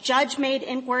was a judge-made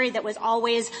inquiry that was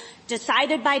always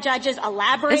decided by judges,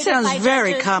 elaborated by judges. It sounds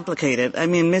very complicated.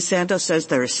 Ms. Santos says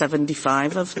there are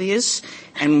 75 of these,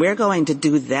 and we're going to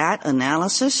do that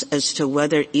analysis as to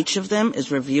whether each of them is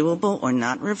reviewable or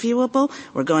not reviewable.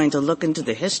 We're going to look into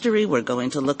the history. We're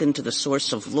going to look into the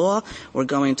source of law. We're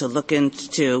going to look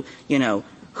into,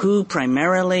 who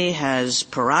primarily has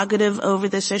prerogative over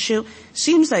this issue.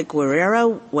 Seems like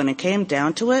Guerrero, when it came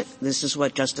down to it, this is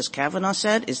what Justice Kavanaugh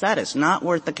said, is that it's not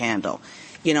worth the candle.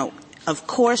 Of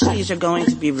course these are going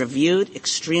to be reviewed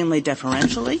extremely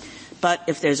deferentially, but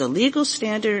if there's a legal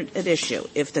standard at issue,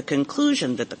 if the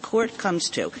conclusion that the court comes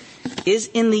to is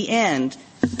in the end,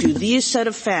 do these set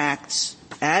of facts,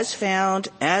 as found,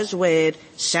 as weighed,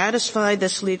 satisfy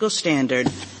this legal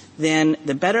standard, then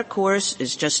the better course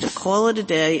is just to call it a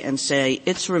day and say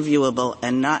it's reviewable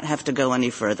and not have to go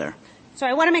any further. So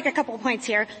I want to make a couple of points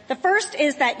here. The first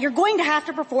is that you're going to have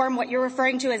to perform what you're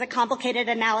referring to as a complicated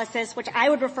analysis, which I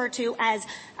would refer to as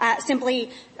simply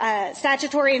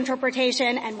statutory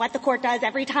interpretation and what the court does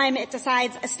every time it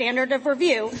decides a standard of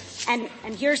review. And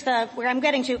here's where I'm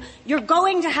getting to. You're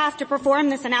going to have to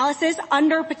perform this analysis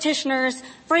under petitioner's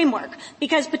framework,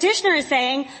 because petitioner is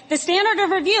saying the standard of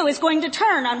review is going to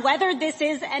turn on whether this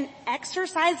is an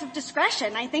exercise of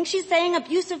discretion. I think she's saying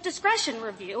abuse of discretion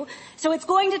review. So it's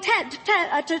going to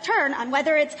turn on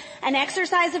whether it's an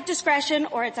exercise of discretion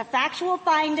or it's a factual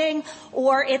finding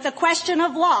or it's a question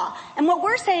of law. And what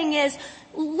we're saying is,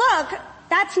 look,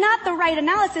 that's not the right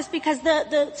analysis because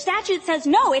the statute says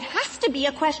no, it has to be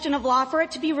a question of law for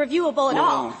it to be reviewable at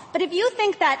all. But if you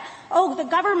think that, the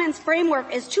government's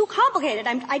framework is too complicated,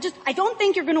 I don't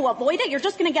think you're going to avoid it. You're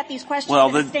just going to get these questions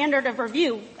in the standard of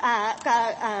review,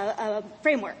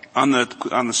 framework. On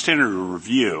the standard of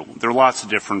review, there are lots of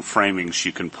different framings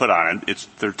you can put on it.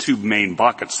 There are two main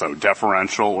buckets though,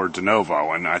 deferential or de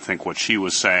novo, and I think what she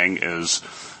was saying is,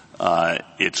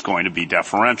 it's going to be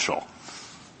deferential.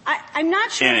 I'm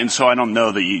not sure. And so I don't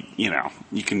know that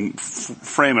you can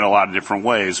frame it a lot of different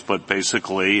ways, but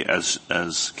basically,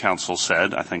 as counsel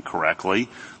said, I think correctly,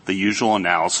 the usual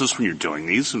analysis when you're doing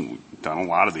these, and we've done a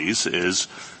lot of these, is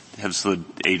has the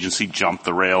agency jumped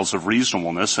the rails of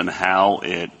reasonableness and how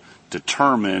it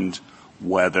determined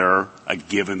whether a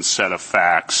given set of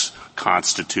facts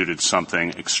constituted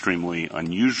something extremely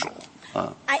unusual.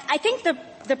 I think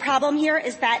the problem here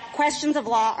is that questions of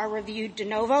law are reviewed de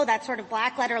novo. That's sort of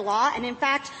black letter law. And in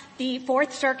fact, the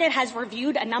Fourth Circuit has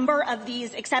reviewed a number of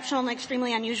these exceptional and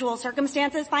extremely unusual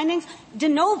circumstances findings de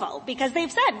novo because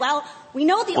they've said, we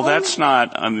know the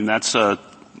that's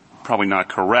probably not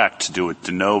correct to do it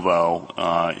de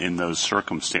novo, in those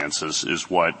circumstances is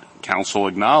what counsel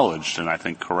acknowledged, and I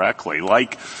think correctly.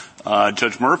 Like,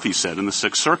 Judge Murphy said in the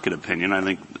Sixth Circuit opinion, I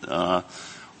think,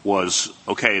 was,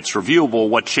 okay, it's reviewable.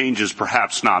 What changes?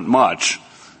 Perhaps not much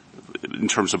in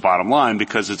terms of bottom line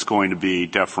because it's going to be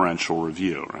deferential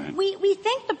review, right? We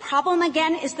think the problem,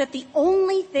 again, is that the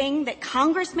only thing that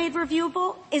Congress made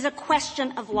reviewable is a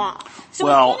question of law. So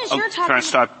as soon as you're talking... Can I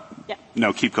stop? Yeah.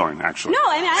 No, keep going, actually. No,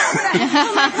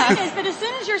 my point is that as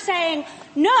soon as you're saying,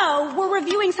 no, we're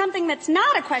reviewing something that's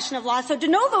not a question of law, so de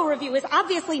novo review is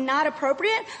obviously not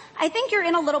appropriate, I think you're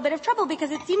in a little bit of trouble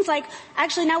because it seems like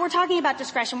actually now we're talking about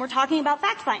discretion, we're talking about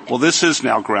fact-finding. Well, this is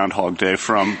now Groundhog Day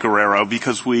from Guerrero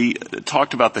because we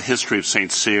talked about the history of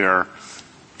St. Cyr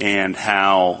and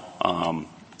how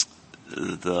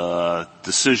the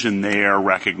decision there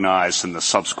recognized and the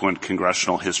subsequent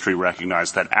congressional history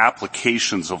recognized that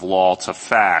applications of law to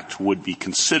fact would be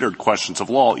considered questions of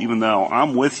law, even though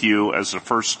I'm with you as a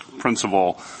first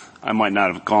principle, I might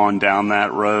not have gone down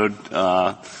that road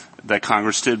that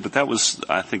Congress did, but that was,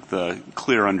 I think, the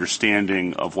clear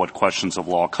understanding of what questions of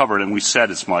law covered, and we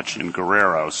said as much in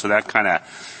Guerrero. So that kind of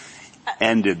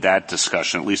ended that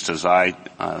discussion, at least as I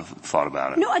thought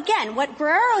about it. No, again, what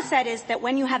Guerrero said is that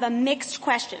when you have a mixed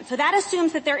question, so that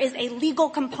assumes that there is a legal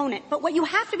component, but what you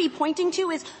have to be pointing to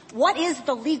is what is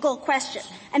the legal question?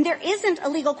 And there isn't a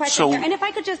legal question there. And if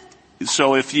I could just...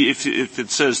 So if it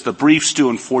says the brief's due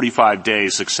in 45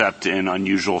 days except in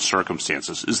unusual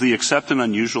circumstances, is the except in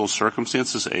unusual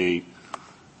circumstances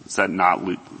does that not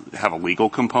have a legal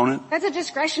component? That's a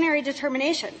discretionary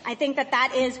determination. I think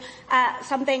that is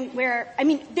something where,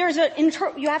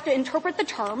 you have to interpret the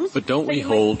terms. But don't we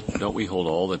hold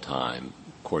all the time,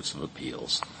 courts of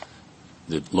appeals,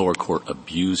 the lower court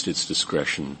abused its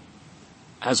discretion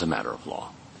as a matter of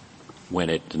law when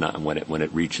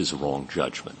it reaches a wrong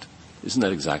judgment? Isn't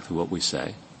that exactly what we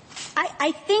say?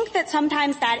 I think that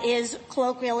sometimes that is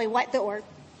colloquially what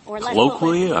or less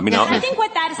colloquially? I think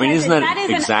what that says isn't that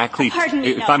is exactly? Pardon me.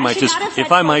 If I might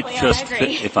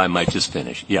just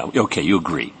finish. Yeah. Okay. You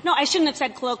agree. No, I shouldn't have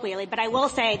said colloquially, but I will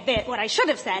say that what I should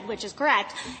have said, which is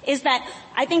correct, is that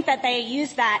I think that they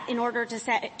use that in order to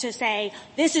say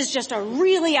this is just a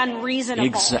really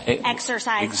unreasonable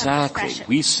exercise of discretion.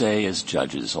 We say as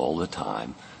judges all the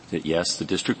time that yes, the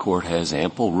district court has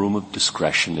ample room of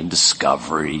discretion in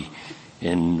discovery,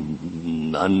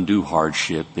 in undue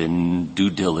hardship, in due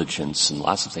diligence, and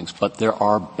lots of things, but there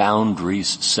are boundaries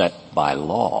set by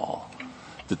law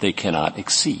that they cannot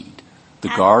exceed. The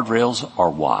guardrails are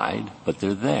wide, but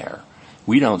they're there.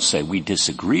 We don't say we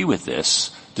disagree with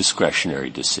this discretionary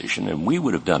decision, and we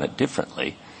would have done it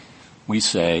differently. We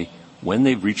say when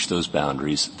they've reached those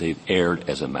boundaries, they've erred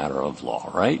as a matter of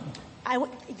law, right?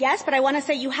 Yes, but I want to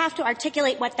say you have to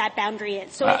articulate what that boundary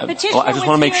is. So I just want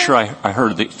to make sure I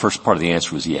heard the first part of the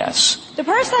answer was yes. The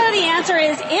first part of the answer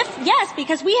is yes,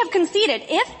 because we have conceded.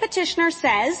 If petitioner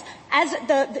says, as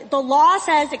the law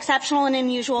says, exceptional and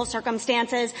unusual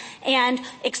circumstances, and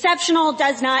exceptional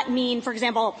does not mean, for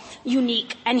example,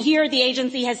 unique, and here the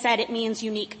agency has said it means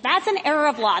unique. That's an error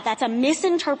of law. That's a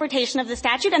misinterpretation of the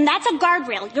statute, and that's a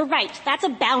guardrail. You're right. That's a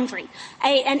boundary.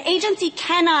 An agency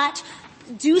cannot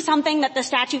do something that the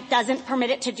statute doesn't permit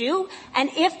it to do, and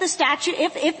if the statute,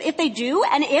 if they do,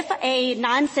 and if a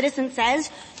non-citizen says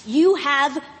you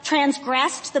have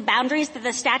transgressed the boundaries that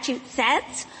the statute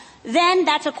sets, then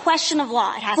that's a question of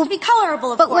law. It has to be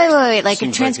colorable, of course. But wait, like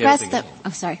it transgress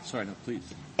Sorry, no, please.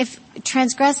 If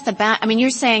transgress you're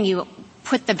saying you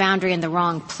put the boundary in the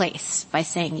wrong place by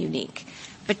saying unique.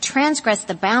 But transgress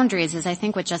the boundaries is, I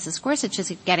think, what Justice Gorsuch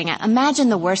is getting at. Imagine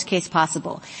the worst case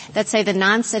possible. Let's say the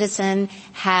non-citizen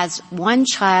has one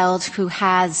child who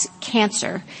has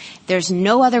cancer. There's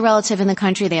no other relative in the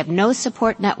country. They have no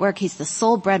support network. He's the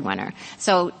sole breadwinner.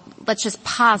 So let's just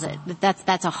posit that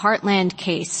that's a heartland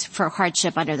case for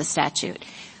hardship under the statute.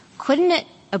 Couldn't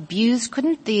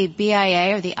the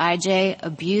BIA or the IJ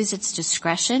abuse its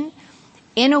discretion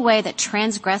in a way that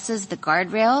transgresses the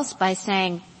guardrails by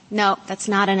saying, no, that's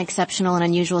not an exceptional and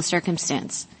unusual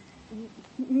circumstance?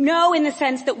 No, in the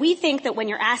sense that we think that when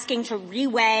you're asking to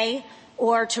reweigh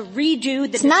or to redo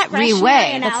the It's not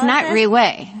reweigh. That's not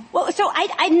reweigh. Well, so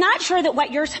I'm not sure that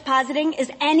what you're positing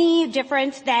is any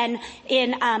different than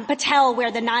in Patel,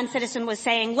 where the non-citizen was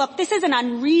saying, look, this is an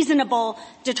unreasonable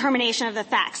determination of the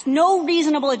facts. No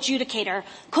reasonable adjudicator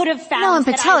could have found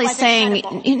that I wasn't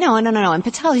credible. No. In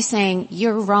Patel, he's saying,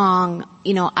 you're wrong.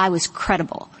 I was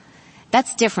credible.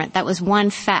 That's different. That was one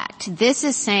fact. This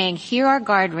is saying, here are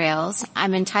guardrails.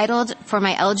 I'm entitled for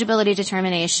my eligibility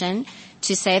determination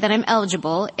to say that I'm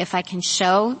eligible if I can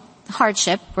show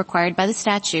hardship required by the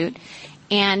statute,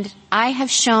 and I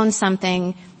have shown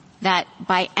something that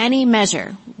by any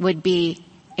measure would be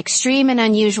extreme and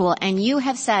unusual, and you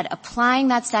have said, applying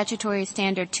that statutory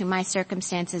standard to my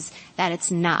circumstances, that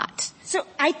it's not. So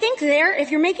I think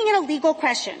if you're making it a legal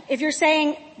question, if you're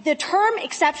saying the term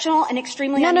exceptional and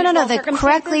extremely unusual circumstances.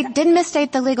 Correctly didn't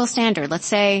misstate the legal standard. Let's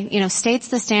say, states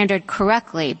the standard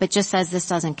correctly, but just says this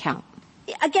doesn't count.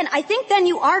 Again, I think then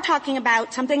you are talking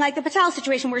about something like the Patel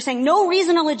situation where we're saying no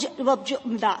reasonable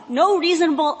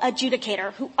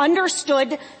adjudicator who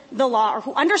understood the law or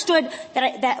who understood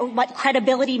that what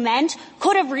credibility meant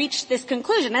could have reached this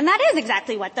conclusion. And that is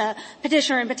exactly what the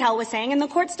petitioner in Patel was saying. And the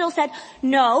court still said,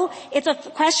 no, it's a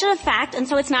question of fact, and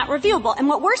so it's not reviewable. And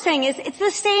what we're saying is it's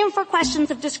the same for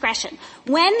questions of discretion.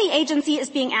 When the agency is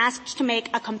being asked to make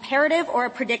a comparative or a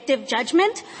predictive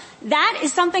judgment, that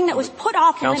is something that was put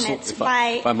off limits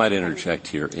by... If I might interject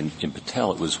here, in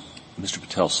Patel, Mr.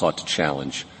 Patel sought to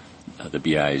challenge the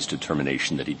BIA's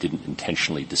determination that he didn't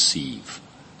intentionally deceive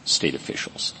state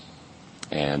officials.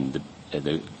 And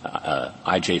the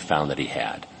IJ found that he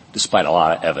had, despite a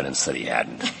lot of evidence that he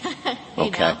hadn't.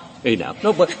 Okay? Hey now.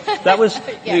 No, but that was,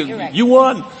 you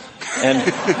won. And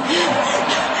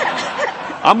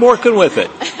I'm working with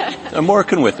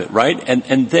it, right?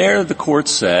 And there the court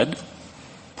said,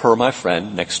 per my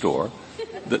friend next door,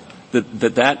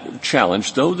 that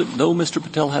challenge, though Mr.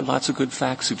 Patel had lots of good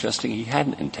facts suggesting he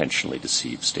hadn't intentionally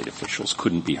deceived state officials,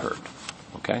 couldn't be heard.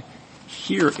 Okay?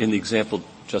 Here, in the example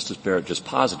Justice Barrett just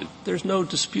posited, there's no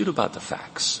dispute about the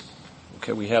facts.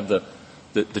 Okay? We have the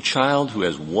child who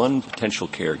has one potential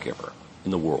caregiver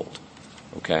in the world.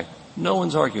 Okay? No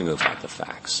one's arguing about the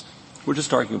facts. We're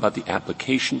just arguing about the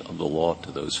application of the law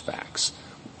to those facts.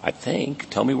 I think,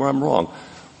 tell me where I'm wrong,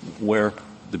 where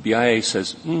the BIA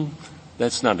says,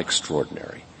 that's not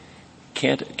extraordinary.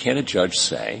 Can't a judge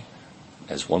say,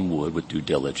 as one would with due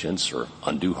diligence or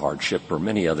undue hardship or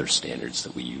many other standards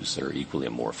that we use that are equally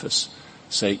amorphous,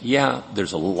 say, yeah,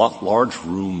 there's a large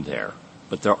room there,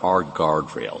 but there are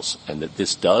guardrails, and that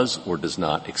this does or does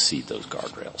not exceed those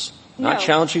guardrails. No. Not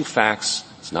challenging facts.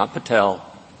 It's not Patel.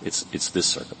 It's this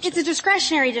circumstance. It's a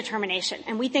discretionary determination,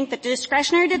 and we think that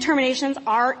discretionary determinations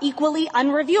are equally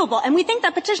unreviewable. And we think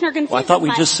that petitioner can. Well, I thought we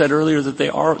just said earlier that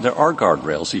there are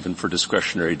guardrails even for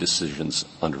discretionary decisions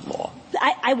under law.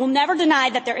 I will never deny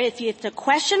that if it's a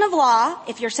question of law,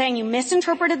 if you're saying you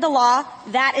misinterpreted the law,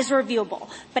 that is reviewable.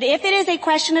 But if it is a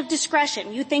question of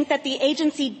discretion, you think that the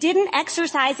agency didn't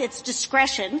exercise its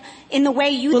discretion in the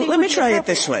way you think. Well, let me try it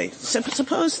this way.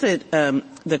 Suppose that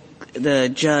the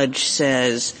judge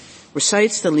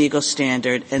recites the legal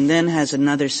standard and then has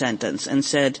another sentence and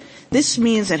said, this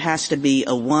means it has to be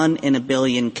a 1 in a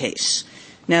billion case.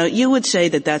 Now, you would say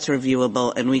that that's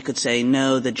reviewable, and we could say,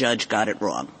 no, the judge got it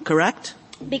wrong. Correct?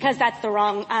 Because that's the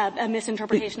wrong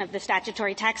misinterpretation of the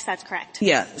statutory text. That's correct.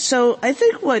 Yeah. So I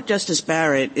think what Justice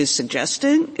Barrett is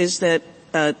suggesting is that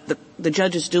the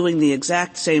judge is doing the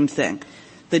exact same thing.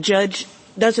 The judge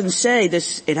doesn't say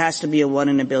it has to be a 1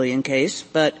 in a billion case,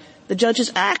 but the judge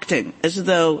is acting as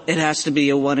though it has to be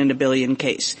a 1 in a billion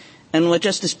case. And what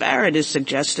Justice Barrett is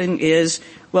suggesting is,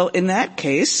 well, in that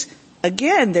case,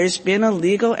 again, there's been a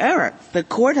legal error. The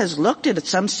court has looked at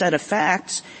some set of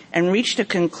facts and reached a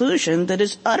conclusion that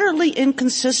is utterly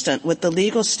inconsistent with the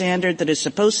legal standard that is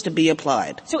supposed to be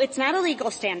applied. So it's not a legal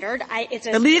standard. It's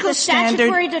the legal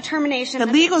statutory determination. The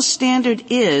legal standard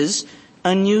is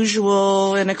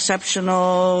unusual and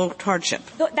exceptional hardship.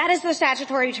 That is the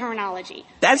statutory terminology.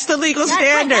 That's the legal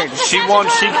standard.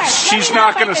 She's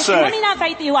not going to say. Let me not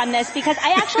fight you on this because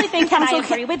I actually think that I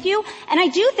agree with you. And I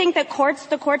do think that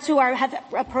the courts who have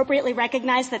appropriately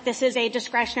recognized that this is a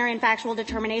discretionary and factual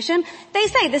determination, they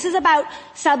say this is about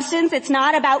substance. It's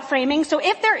not about framing. So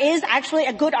if there is actually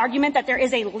a good argument that there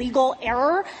is a legal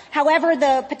error, however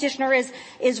the petitioner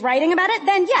is writing about it,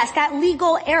 then yes, that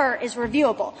legal error is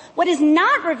reviewable. What is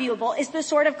not reviewable is the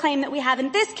sort of claim that we have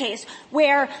in this case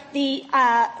where the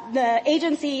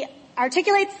agency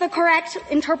articulates the correct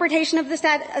interpretation of the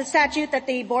statute that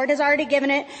the board has already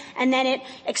given it, and then it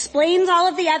explains all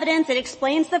of the evidence, it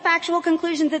explains the factual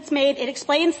conclusions it's made, it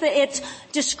explains its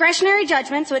discretionary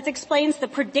judgment, so it explains the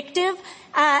predictive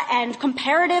and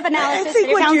comparative analysis.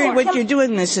 I think what you're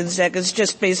doing this in is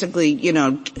just basically,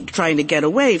 trying to get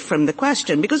away from the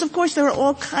question, because of course there are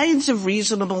all kinds of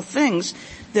reasonable things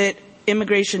that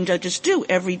immigration judges do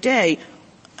every day.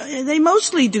 They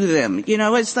mostly do them.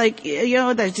 It's like,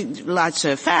 there's lots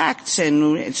of facts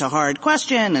and it's a hard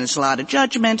question and it's a lot of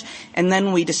judgment, and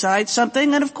then we decide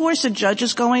something, and of course a judge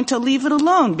is going to leave it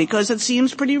alone because it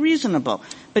seems pretty reasonable.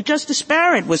 But Justice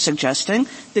Barrett was suggesting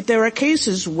that there are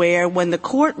cases where when the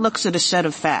court looks at a set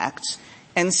of facts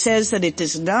and says that it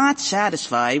does not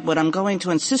satisfy what I'm going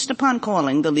to insist upon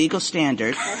calling the legal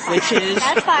standard,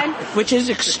 which is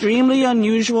extremely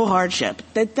unusual hardship,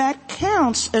 that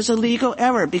counts as a legal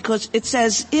error because it's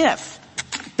as if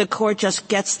the court just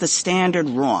gets the standard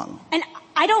wrong. And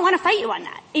I don't want to fight you on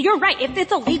that. You're right. If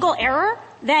it's a legal error,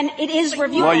 then it is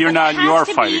reviewable. Well, you're not. You are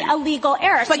fighting. It has to be a legal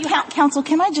error. But counsel,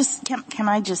 can I just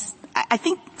I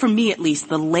think for me at least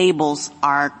the labels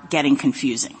are getting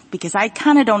confusing because I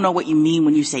kind of don't know what you mean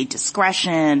when you say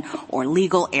discretion or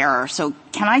legal error. So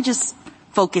can I just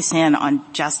focus in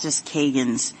on Justice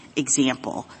Kagan's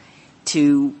example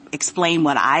to explain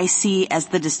what I see as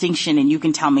the distinction, and you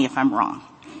can tell me if I'm wrong.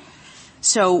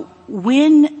 So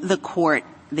when the court,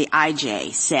 the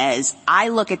IJ, says, I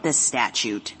look at this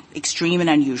statute, extreme and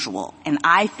unusual, and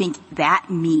I think that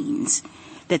means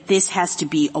that this has to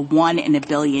be a 1 in a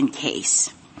billion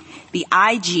case. The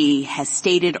IG has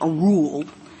stated a rule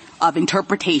of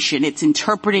interpretation. It's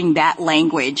interpreting that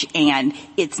language, and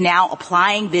it's now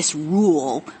applying this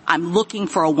rule. I'm looking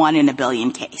for a 1 in a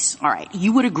billion case. All right.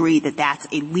 You would agree that that's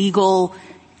a legal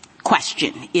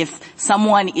question. If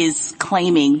someone is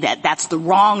claiming that that's the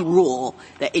wrong rule,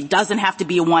 that it doesn't have to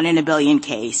be a 1 in a billion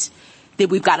case, that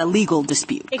we've got a legal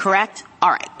dispute, correct? All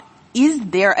right. Is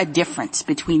there a difference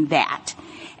between that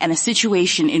and a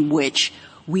situation in which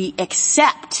we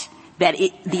accept that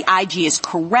the IG is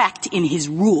correct in his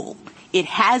rule? It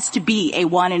has to be a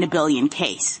 1 in a billion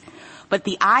case. But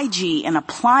the IG, in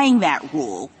applying that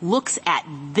rule, looks at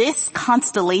this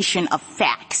constellation of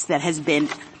facts that has been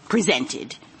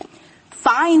presented,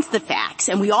 finds the facts,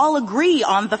 and we all agree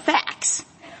on the facts.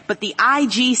 But the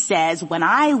IG says, when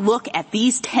I look at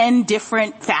these 10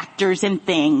 different factors and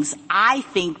things, I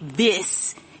think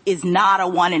this is not a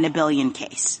 1 in a billion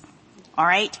case. All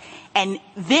right? And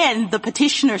then the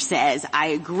petitioner says, I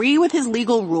agree with his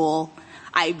legal rule.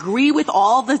 I agree with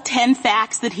all the 10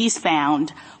 facts that he's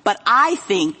found. But I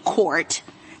think, court,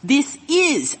 this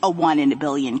is a 1 in a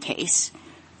billion case.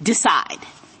 Decide.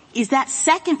 Is that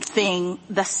second thing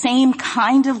the same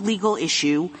kind of legal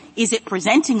issue? Is it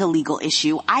presenting a legal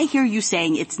issue? I hear you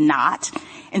saying it's not.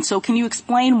 And so can you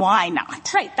explain why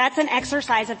not? Right. That's an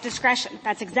exercise of discretion.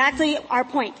 That's exactly our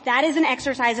point. That is an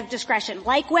exercise of discretion.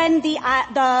 Like when the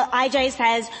IJ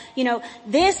says,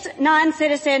 this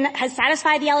non-citizen has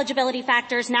satisfied the eligibility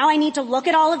factors. Now I need to look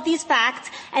at all of these facts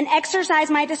and exercise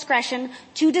my discretion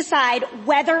to decide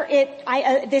whether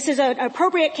this is an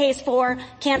appropriate case for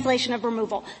cancellation of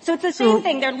removal. So it's the same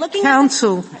thing. They're looking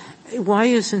Counsel, why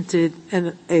isn't it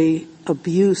an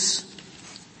abuse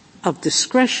of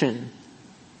discretion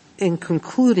in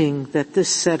concluding that this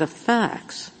set of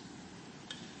facts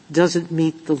doesn't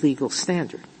meet the legal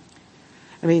standard?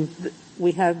 I mean,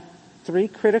 we have 3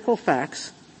 critical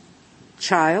facts: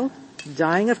 child,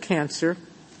 dying of cancer,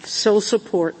 sole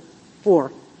support,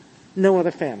 or no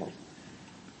other family.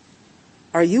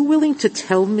 Are you willing to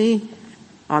tell me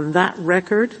on that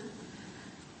record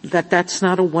that that's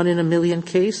not a 1 in a million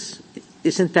case?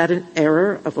 Isn't that an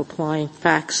error of applying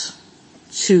facts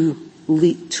to a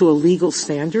legal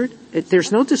standard?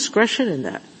 There's no discretion in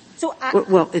that. So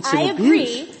it's an I abuse.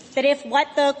 agree that if what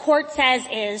the court says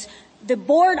is the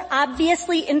board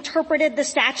obviously interpreted the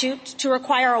statute to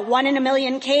require a 1 in a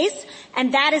million case,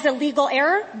 and that is a legal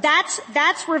error, that's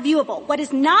reviewable. What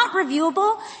is not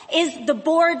reviewable is the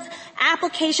board's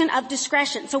application of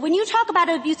discretion. So when you talk about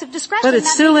abuse of discretion, but it's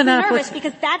that still makes me an nervous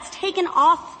because that's taken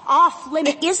off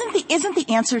limits. Isn't the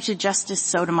answer to Justice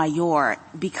Sotomayor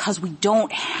because we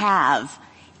don't have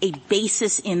a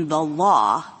basis in the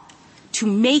law to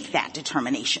make that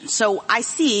determination? So I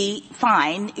see,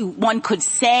 fine, one could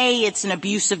say it's an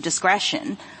abuse of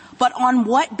discretion, but on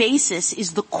what basis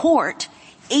is the court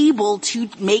able to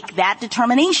make that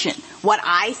determination? What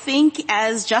I think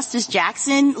as Justice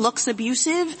Jackson looks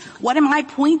abusive, what am I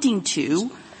pointing to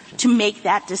make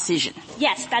that decision?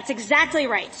 Yes, that's exactly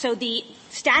right. So the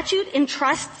statute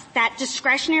entrusts that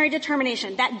discretionary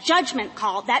determination, that judgment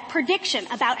call, that prediction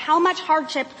about how much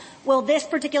hardship will this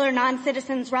particular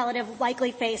non-citizen's relative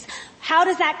likely face. How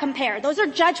does that compare? Those are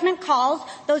judgment calls.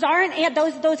 Those aren't,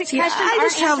 those questions aren't answered by legal principles. I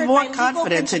just have more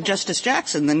confidence in Justice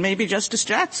Jackson than maybe Justice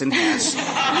Jackson has.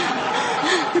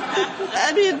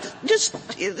 I mean, just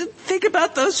think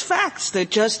about those facts that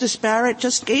Justice Barrett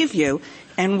just gave you.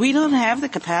 And we don't have the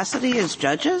capacity as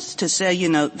judges to say,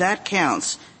 that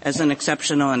counts as an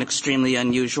exceptional and extremely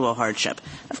unusual hardship.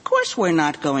 Of course we're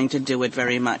not going to do it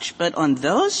very much. But on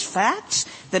those facts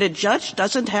that a judge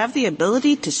doesn't have the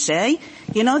ability to say,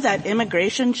 that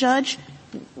immigration judge,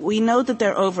 we know that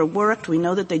they're overworked. We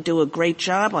know that they do a great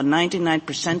job on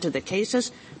 99% of the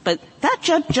cases. But that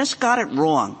judge just got it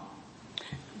wrong.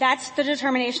 That's the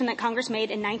determination that Congress made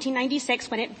in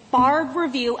 1996 when it barred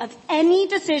review of any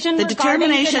decision regarding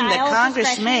denial of discretionary relief. The determination that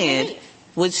Congress made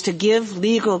was to give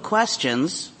legal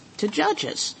questions to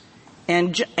judges.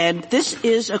 And this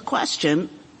is a question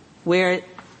where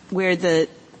the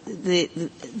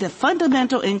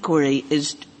fundamental inquiry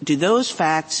is, do those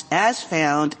facts, as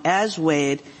found, as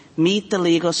weighed, meet the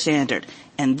legal standard?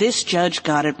 And this judge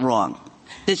got it wrong.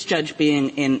 This judge being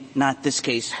in not this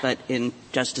case, but in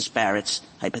Justice Barrett's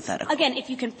hypothetical. Again, if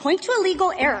you can point to a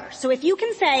legal error, so if you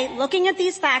can say, looking at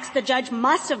these facts, the judge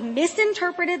must have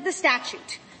misinterpreted the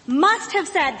statute, must have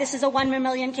said this is a 1 in a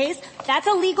million case, that's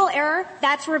a legal error,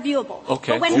 that's reviewable.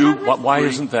 Okay. Why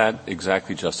isn't that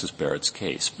exactly Justice Barrett's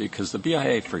case? Because the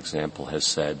BIA, for example, has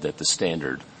said that the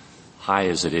standard, high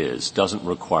as it is, doesn't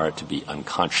require it to be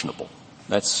unconscionable.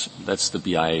 That's the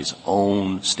BIA's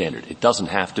own standard. It doesn't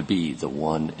have to be the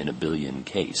 1 in a billion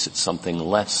case. It's something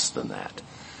less than that.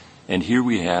 And here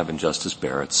we have in Justice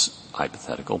Barrett's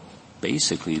hypothetical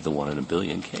basically the 1 in a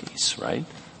billion case, right?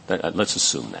 Let's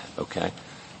assume that, okay?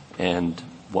 And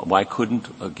why couldn't,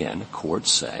 again, a court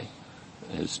say,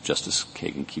 as Justice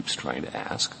Kagan keeps trying to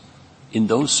ask, in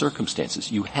those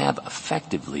circumstances you have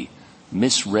effectively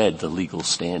misread the legal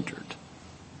standard?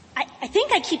 I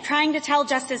think I keep trying to tell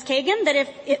Justice Kagan that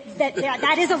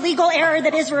that is a legal error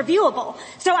that is reviewable.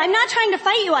 So I'm not trying to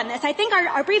fight you on this. I think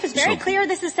our brief is very clear.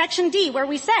 This is Section D, where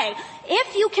we say,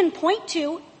 if you can point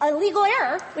to a legal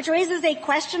error which raises a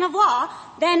question of law,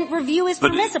 then review is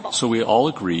permissible. So we all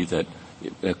agree that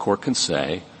a court can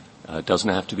say, it doesn't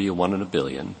have to be a 1 in a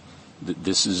billion.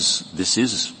 This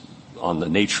is on the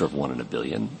nature of 1 in a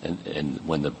billion, and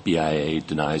when the BIA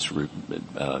denies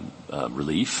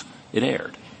relief, it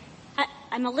erred.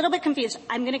 I'm a little bit confused.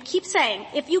 I'm going to keep saying,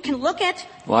 if you can look at.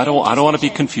 Well, I don't want to be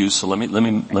confused. So let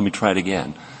me try it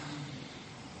again.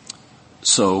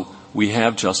 So we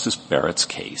have Justice Barrett's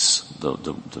case,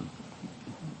 the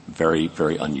very,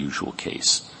 very unusual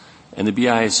case, and the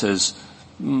BIA says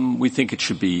we think it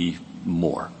should be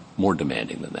more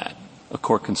demanding than that. A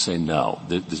court can say no.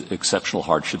 The exceptional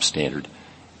hardship standard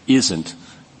isn't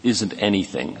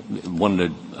anything 1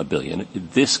 in a billion.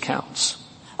 This counts.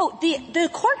 Oh, the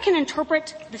court can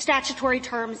interpret the statutory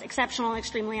terms exceptional and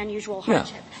extremely unusual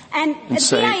hardship. Yeah. And the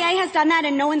BIA has done that,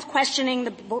 and no one's questioning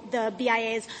the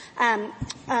BIA's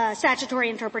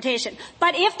statutory interpretation.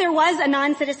 But if there was a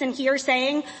non-citizen here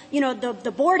saying,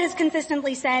 the board has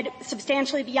consistently said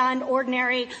substantially beyond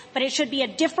ordinary, but it should be a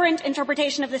different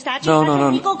interpretation of the statute, that's a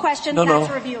legal question, that's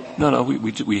reviewable. No,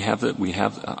 we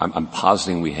have I'm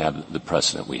positing we have the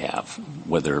precedent we have.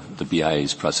 Whether the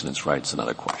BIA's precedent's right is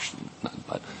another question.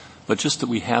 But just that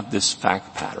we have this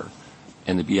fact pattern,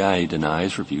 and the BIA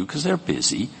denies review because they're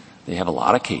busy. They have a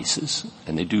lot of cases,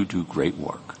 and they do great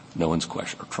work. No one's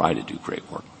questioning, or try to do great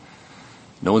work.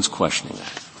 No one's questioning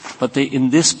that. But they, in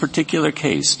this particular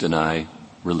case, deny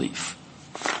relief.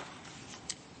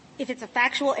 If it's a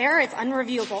factual error, it's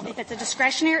unreviewable. If it's a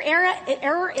discretionary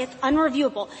error, it's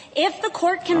unreviewable. If the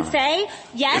court can say,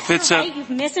 yes, you're right,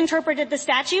 you've misinterpreted the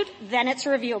statute, then it's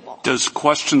reviewable. Does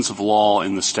questions of law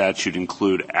in the statute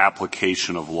include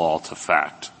application of law to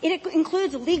fact? It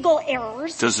includes legal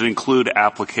errors. Does it include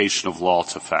application of law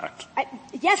to fact?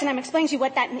 Yes, and I'm explaining to you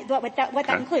what that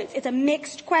includes. It's a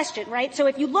mixed question, right? So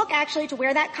if you look actually to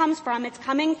where that comes from, it's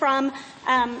coming from,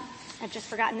 I've just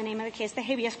forgotten the name of the case, the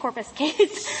habeas corpus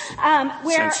case,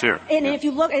 where, and if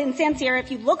you look, in Sancier, if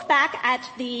you look back at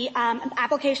the,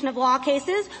 application of law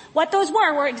cases, what those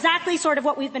were exactly sort of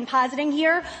what we've been positing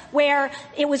here, where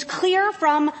it was clear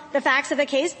from the facts of the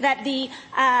case that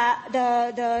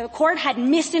the court had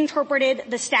misinterpreted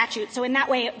the statute. So in that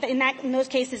way, in those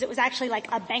cases, it was actually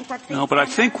like a bankruptcy. No, but I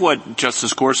think what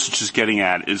Justice Gorsuch is getting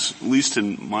at is, at least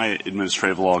in my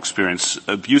administrative law experience,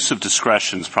 abuse of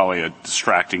discretion is probably a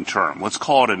distracting term. Let's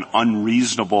call it an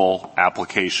unreasonable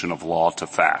application of law to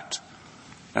fact.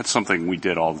 That's something we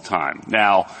did all the time.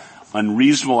 Now,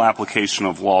 unreasonable application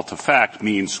of law to fact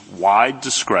means wide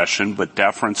discretion, but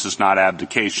deference is not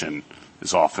abdication,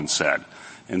 is often said.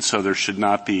 And so there should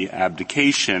not be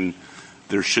abdication.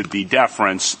 There should be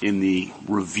deference in the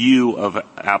review of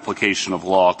application of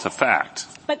law to fact.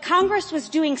 But Congress was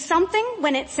doing something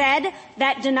when it said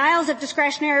that denials of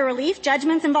discretionary relief,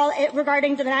 judgments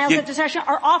regarding denials of discretion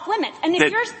are off limits. And if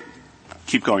you're...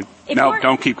 Keep going. No,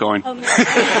 don't keep going. Oh, no.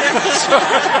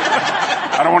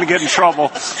 I don't want to get in trouble.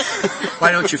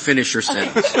 Why don't you finish your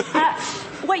sentence?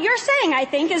 What you're saying, I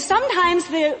think, is sometimes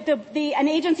an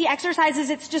agency exercises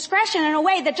its discretion in a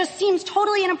way that just seems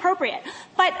totally inappropriate.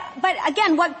 But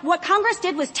again, what Congress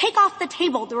did was take off the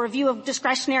table the review of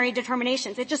discretionary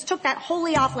determinations. It just took that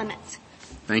wholly off limits.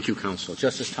 Thank you, counsel.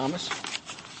 Justice Thomas?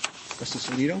 Justice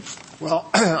Alito? Well,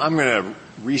 I'm going to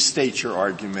restate your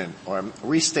argument, or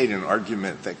restate an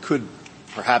argument that could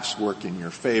perhaps work in your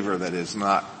favor, that is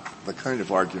not the kind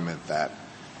of argument that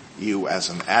you as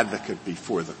an advocate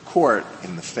before the court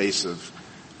in the face of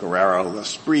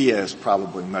Guerrero-Lasprilla is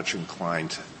probably much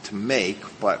inclined to make,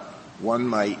 but one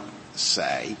might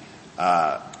say,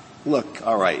 look,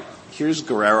 all right, here's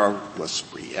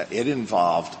Guerrero-Lasprilla. It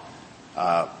involved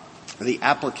the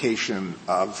application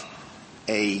of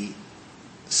a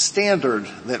standard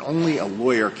that only a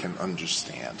lawyer can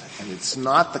understand, and it's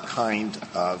not the kind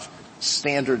of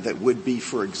standard that would be,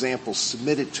 for example,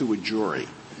 submitted to a jury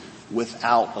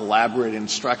without elaborate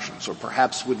instructions, or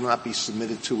perhaps would not be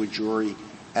submitted to a jury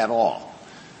at all.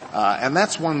 And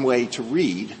that's one way to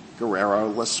read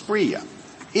Guerrero-Lasprilla.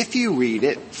 If you read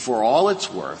it for all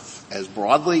it's worth, as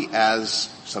broadly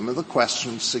as some of the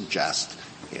questions suggest,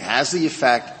 it has the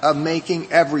effect of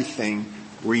making everything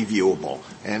reviewable.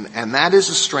 And that is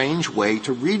a strange way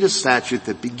to read a statute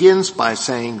that begins by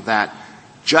saying that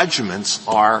judgments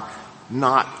are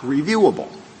not reviewable.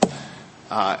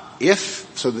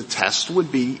 So the test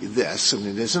would be this, and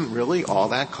it isn't really all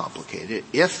that complicated,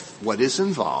 if what is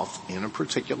involved in a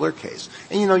particular case,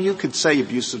 and you could say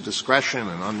abuse of discretion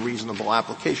and unreasonable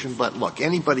application, but look,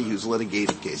 anybody who's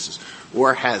litigated cases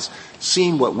or has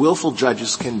seen what willful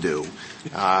judges can do,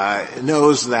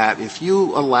 knows that if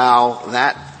you allow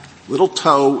that little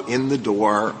toe in the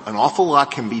door, an awful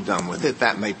lot can be done with it.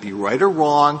 That might be right or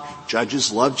wrong.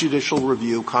 Judges love judicial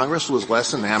review. Congress was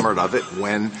less enamored of it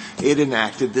when it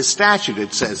enacted this statute.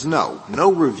 It says no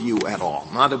review at all,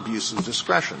 not abuse of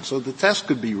discretion. So the test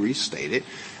could be restated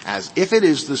as if it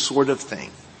is the sort of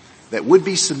thing that would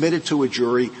be submitted to a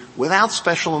jury without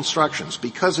special instructions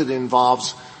because it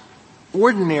involves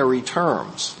ordinary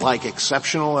terms like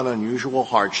exceptional and unusual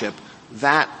hardship.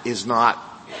 That is not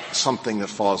something that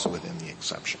falls within the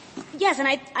exception. Yes, and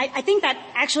I think that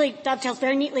actually dovetails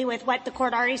very neatly with what the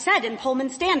court already said in Pullman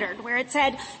Standard, where it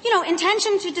said,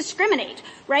 intention to discriminate,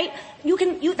 right?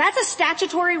 That's a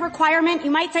statutory requirement.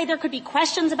 You might say there could be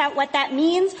questions about what that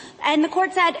means, and the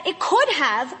court said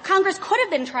Congress could have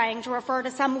been trying to refer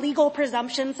to some legal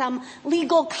presumption, some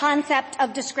legal concept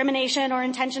of discrimination or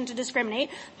intention to discriminate,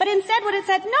 but instead what it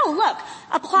said, no, look,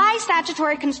 apply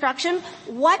statutory construction.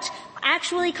 What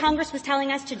actually Congress was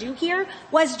telling us to do here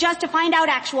was just to find out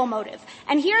actual motive.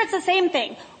 And here it's the same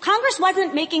thing. Congress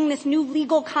wasn't making this new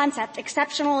legal concept,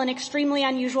 exceptional and extremely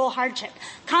unusual hardship.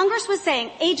 Congress was saying,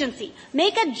 agency,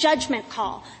 make a judgment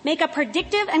call, make a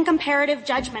predictive and comparative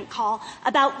judgment call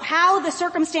about how the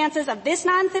circumstances of this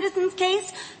non-citizen's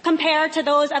case compare to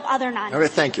those of other non-citizens. All right,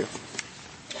 thank you.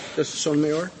 Justice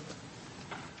Sotomayor?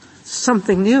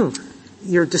 Something new.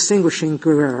 You're distinguishing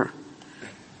Guerrero.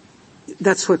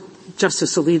 That's what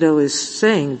Justice Alito is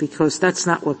saying, because that's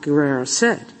not what Guerrero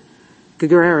said.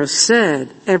 Guerrero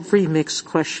said every mixed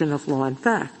question of law and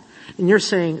fact. And you're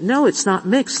saying, no, it's not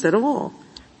mixed at all,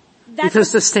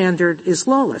 because the standard is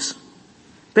lawless.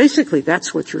 Basically,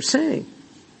 that's what you're saying.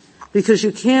 Because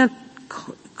you can't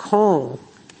call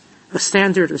a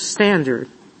standard,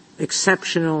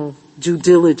 exceptional, due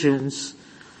diligence,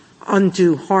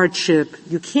 undue hardship.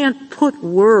 You can't put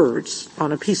words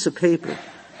on a piece of paper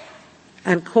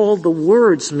and call the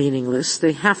words meaningless.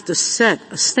 They have to set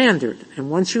a standard. And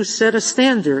once you set a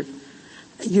standard,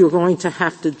 you're going to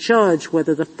have to judge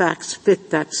whether the facts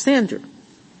fit that standard.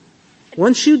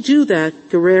 Once you do that,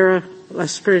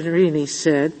 Guerrero-Lasparini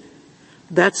said,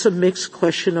 that's a mixed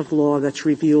question of law that's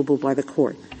reviewable by the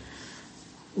court.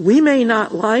 We may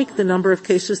not like the number of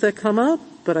cases that come up,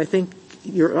 but I think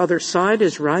your other side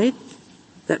is right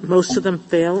that most of them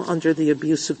fail under the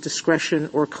abuse of discretion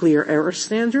or clear error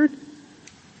standard.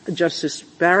 Justice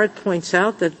Barrett points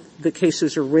out that the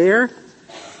cases are rare,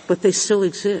 but they still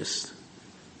exist.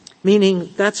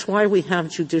 Meaning that's why we have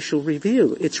judicial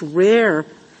review. It's rare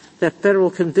that federal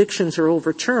convictions are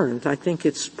overturned. I think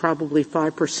it's probably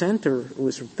 5% or it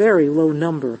was a very low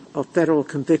number of federal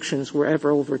convictions were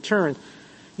ever overturned.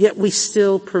 Yet we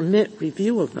still permit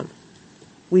review of them.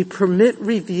 We permit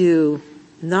review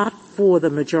not for the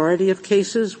majority of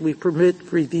cases, we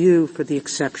permit review for the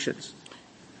exceptions.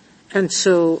 And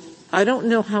so I don't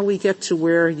know how we get to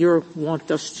where you want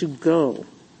us to go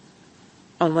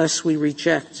unless we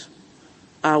reject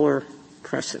our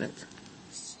precedent.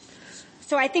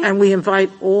 So I think, and we invite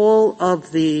all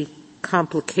of the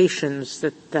complications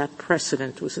that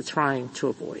precedent was trying to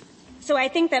avoid. So I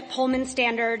think that Pullman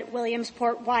Standard,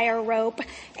 Williamsport Wire Rope,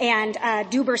 and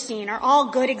Duberstein are all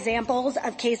good examples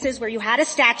of cases where you had a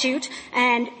statute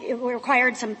and it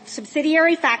required some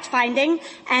subsidiary fact-finding,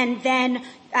 and then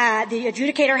the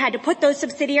adjudicator had to put those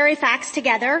subsidiary facts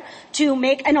together to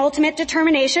make an ultimate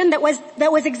determination that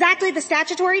was exactly the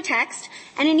statutory text,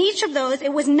 and in each of those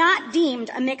it was not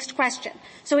deemed a mixed question.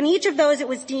 So in each of those it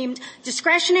was deemed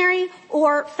discretionary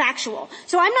or factual.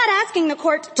 So I'm not asking the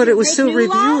court to But it was make still new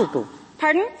reviewable. law.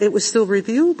 Pardon? It was still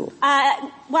reviewable.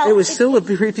 It was still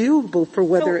reviewable for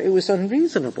whether it was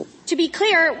unreasonable. To be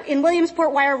clear, in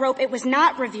Williamsport Wire Rope, it was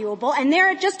not reviewable, and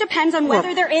there it just depends on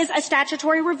whether there is a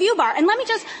statutory review bar. And let me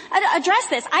just address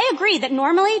this. I agree that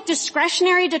normally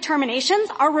discretionary determinations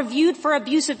are reviewed for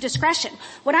abuse of discretion.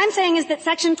 What I'm saying is that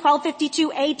Section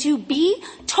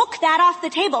 1252A2B took that off the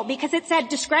table because it said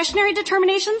discretionary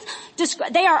determinations,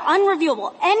 they are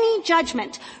unreviewable. Any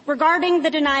judgment regarding the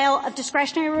denial of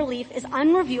discretionary relief is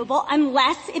unreviewable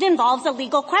unless it involves a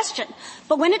legal question.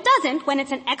 But when it doesn't, when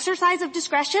it's an exercise of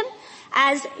discretion,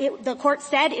 as the court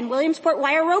said in Williamsport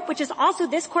Wire Rope, which is also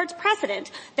this court's precedent,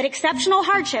 that exceptional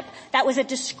hardship, that was a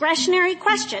discretionary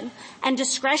question, and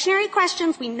discretionary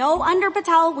questions we know under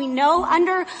Patel, we know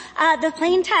under the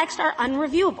plain text are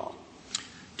unreviewable.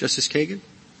 Justice Kagan?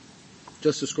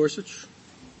 Justice Gorsuch?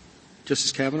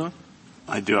 Justice Kavanaugh?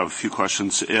 I do have a few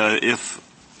questions. If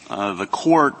the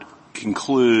court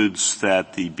concludes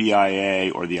that the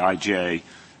BIA or the IJ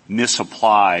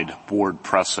misapplied board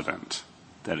precedent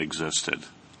that existed,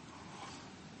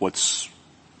 is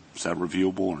that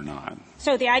reviewable or not?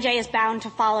 So the IJ is bound to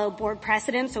follow board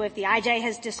precedent. So if the IJ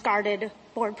has discarded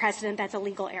board precedent, that's a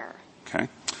legal error. Okay.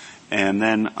 And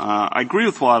then I agree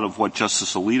with a lot of what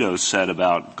Justice Alito said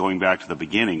about going back to the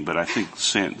beginning, but I think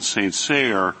St.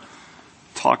 Cyr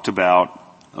talked about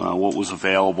what was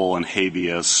available in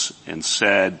habeas and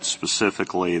said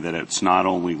specifically that it's not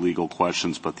only legal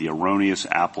questions but the erroneous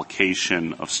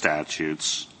application of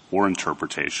statutes or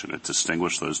interpretation. It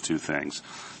distinguished those two things.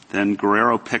 Then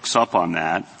Guerrero picks up on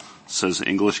that, says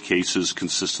English cases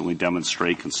consistently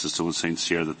demonstrate, consistent with St.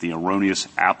 Cyr, that the erroneous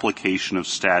application of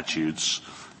statutes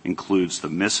includes the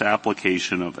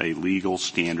misapplication of a legal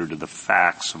standard to the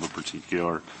facts of a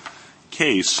particular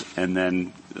case, and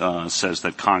then says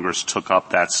that Congress took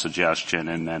up that suggestion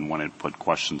and then when it put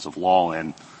questions of law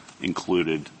in,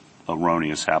 included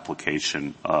erroneous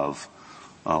application of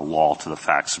law to the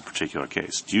facts of a particular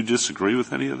case. Do you disagree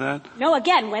with any of that? No,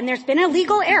 again, when there's been a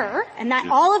legal error, and that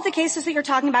all of the cases that you're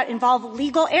talking about involve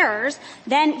legal errors,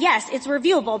 then yes, it's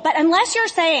reviewable. But unless you're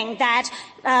saying that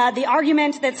the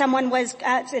argument that someone was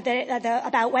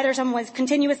about whether someone was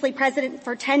continuously president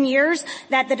for 10 years,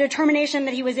 that the determination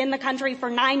that he was in the country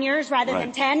for 9 years rather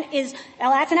than 10 is,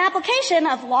 well, that's an application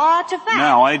of law to fact.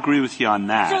 No, I agree with you on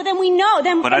that. So then we know.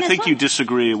 But I think you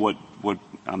disagree what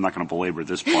I'm not going to belabor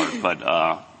this part, but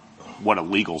what a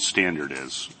legal standard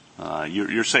is.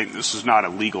 You're saying this is not a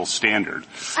legal standard.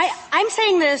 I'm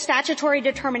saying that a statutory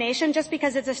determination, just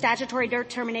because it's a statutory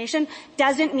determination,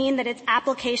 doesn't mean that its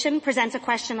application presents a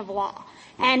question of law.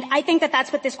 And I think that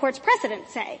that's what this Court's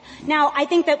precedents say. Now, I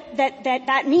think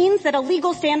that means that a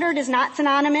legal standard is not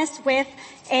synonymous with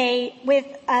a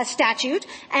statute,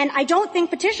 and I don't think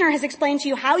Petitioner has explained to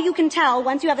you how you can tell,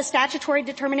 once you have a statutory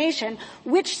determination,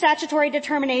 which statutory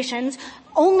determinations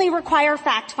only require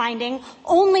fact-finding,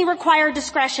 only require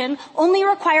discretion, only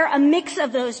require a mix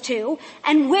of those two,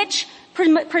 and which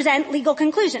present legal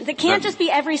conclusions. It can't just be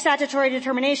every statutory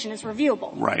determination is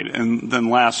reviewable. Right. And then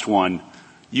last one,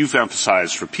 you've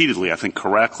emphasized repeatedly, I think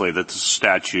correctly, that the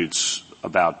statute's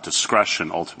about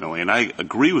discretion ultimately. And I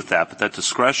agree with that, but that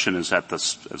discretion is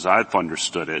as I've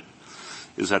understood it,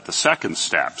 is at the second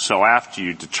step. So after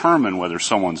you determine whether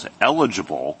someone's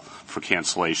eligible for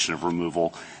cancellation of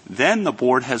removal, then the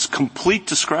board has complete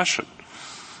discretion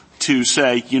to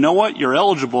say, you know what, you're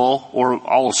eligible, or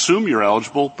I'll assume you're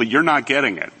eligible, but you're not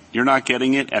getting it. You're not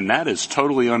getting it, and that is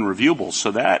totally unreviewable.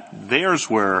 So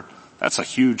that's a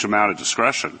huge amount of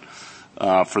discretion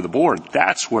for the board.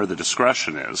 That's where the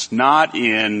discretion is, not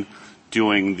in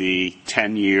doing the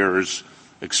 10 years,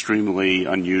 extremely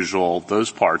unusual.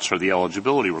 Those parts are the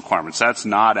eligibility requirements. That's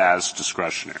not as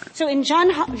discretionary. So in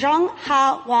Zhang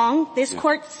Ha Wang, this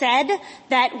Court said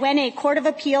that when a court of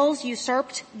appeals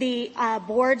usurped the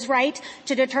board's right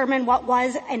to determine what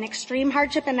was an extreme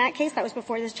hardship in that case, that was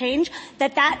before this change,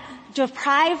 that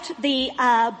deprived the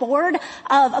board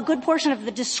of a good portion of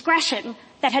the discretion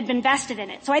that had been vested in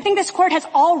it. So I think this Court has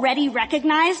already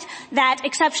recognized that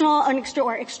exceptional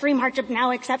or extreme hardship,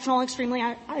 now exceptional, extremely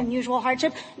unusual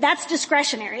hardship, that's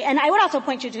discretionary. And I would also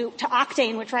point you to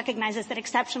Octane, which recognizes that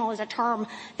exceptional is a term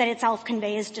that itself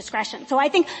conveys discretion. So I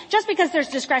think just because there's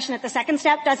discretion at the second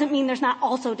step doesn't mean there's not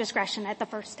also discretion at the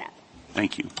first step.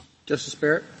 Thank you. Justice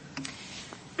Barrett?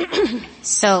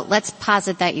 So let's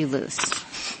posit that you lose.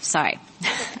 Sorry.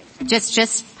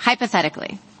 just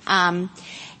hypothetically.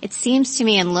 It seems to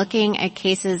me, in looking at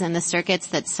cases in the circuits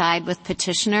that side with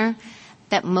Petitioner,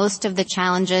 that most of the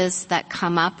challenges that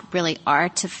come up really are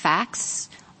to facts,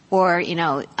 or,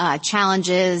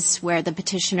 challenges where the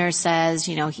Petitioner says,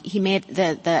 he made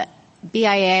the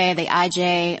BIA, the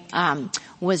IJ,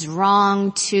 was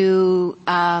wrong to,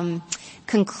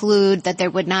 conclude that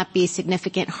there would not be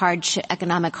significant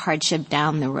economic hardship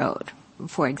down the road,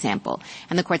 for example.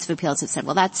 And the courts of appeals have said,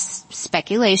 well, that's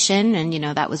speculation, and,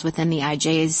 that was within the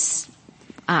IJ's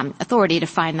authority to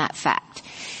find that fact.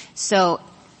 So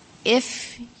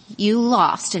if you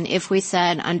lost, and if we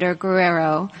said under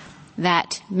Guerrero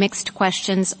that mixed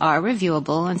questions are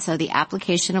reviewable, and so the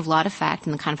application of law to fact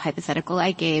in the kind of hypothetical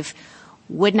I gave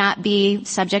would not be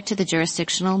subject to the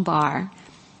jurisdictional bar,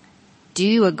 do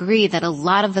you agree that a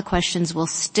lot of the cases will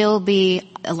still be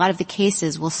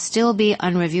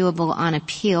unreviewable on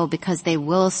appeal because they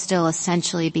will still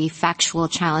essentially be factual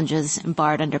challenges and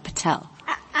barred under Patel?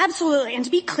 Absolutely. And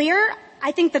to be clear,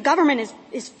 I think the government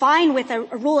is fine with a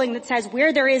ruling that says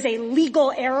where there is a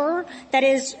legal error that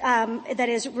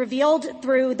is revealed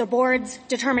through the board's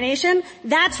determination,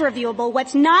 that's reviewable.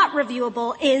 What's not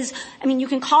reviewable is, you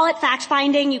can call it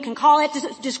fact-finding, you can call it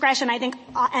discretion. I think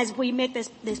as we make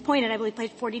this point, and I believe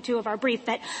page 42 of our brief,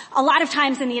 that a lot of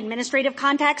times in the administrative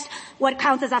context, what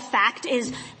counts as a fact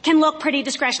can look pretty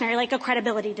discretionary, like a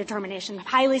credibility determination,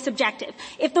 highly subjective.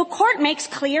 If the court makes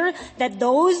clear that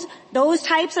those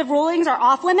types of rulings are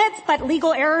off limits, but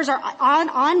legal errors are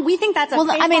on, we think that's a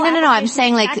faithful no. I'm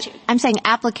saying statute. I'm saying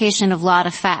application of law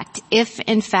to fact. If,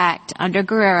 in fact, under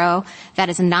Guerrero, that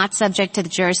is not subject to the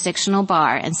jurisdictional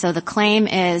bar, and so the claim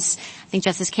is, I think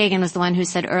Justice Kagan was the one who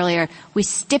said earlier, we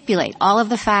stipulate all of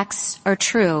the facts are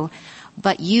true,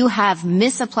 but you have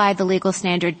misapplied the legal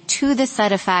standard to this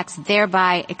set of facts,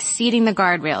 thereby exceeding the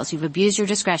guardrails. You've abused your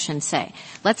discretion, say.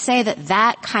 Let's say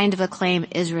that kind of a claim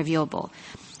is reviewable.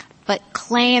 But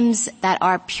claims that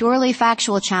are purely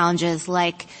factual challenges,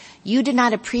 like you did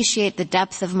not appreciate the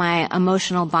depth of my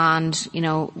emotional bond,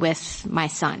 with my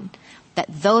son, that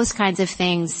those kinds of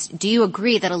things, do you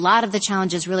agree that a lot of the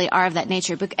challenges really are of that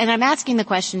nature? And I'm asking the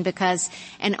question because,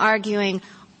 and arguing,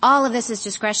 all of this is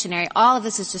discretionary,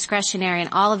 and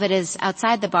all of it is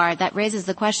outside the bar, that raises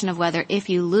the question of whether if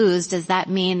you lose, does that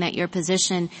mean that your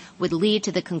position would lead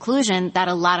to the conclusion that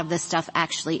a lot of this stuff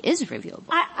actually is reviewable?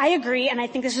 I agree, and I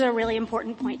think this is a really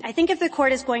important point. I think if the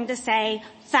court is going to say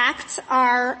facts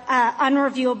are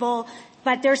unreviewable,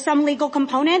 but there's some legal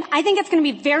component. I think it's going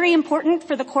to be very important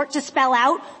for the court to spell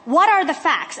out what are the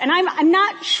facts. And I'm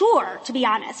not sure, to be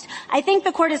honest. I think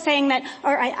the court is saying that,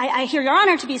 or I hear Your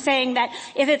Honor to be saying that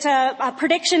if it's a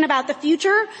prediction about the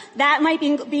future, that might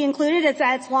be included.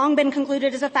 It's long been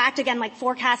concluded as a fact, again, like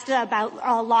forecast about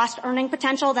lost earning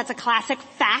potential. That's a classic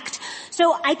fact.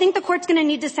 So I think the court's going to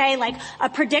need to say, like, a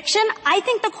prediction. I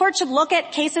think the court should look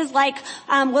at cases like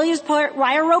Williams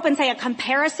wire rope and say a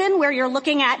comparison where you're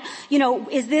looking at,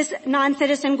 is this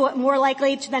non-citizen more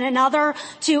likely than another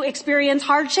to experience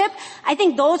hardship? I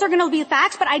think those are going to be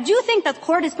facts, but I do think that the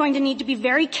court is going to need to be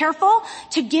very careful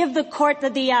to give the court,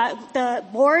 the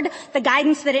board, the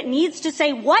guidance that it needs to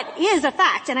say what is a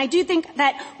fact. And I do think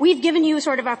that we've given you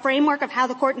sort of a framework of how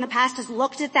the court in the past has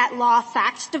looked at that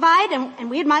law-fact divide, and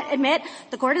we admit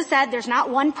the court has said there's not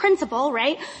one principle,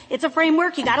 right? It's a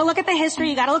framework. You got to look at the history.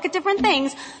 You got to look at different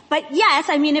things. But yes,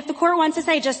 I mean, if the court wants to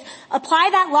say just apply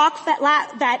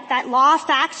that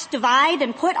law-fact divide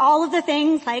and put all of the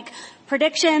things like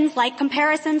predictions, like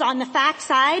comparisons on the fact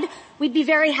side, we'd be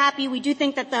very happy. We do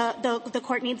think that the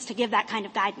court needs to give that kind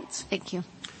of guidance. Thank you.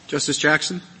 Justice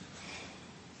Jackson?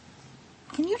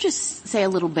 Can you just say a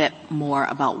little bit more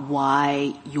about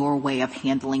why your way of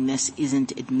handling this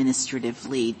isn't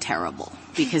administratively terrible?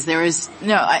 Because there was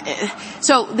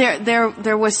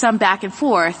some back and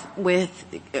forth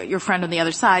with your friend on the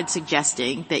other side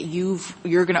suggesting that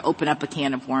you're going to open up a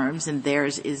can of worms and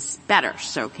theirs is better.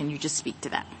 So can you just speak to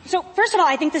that? So first of all,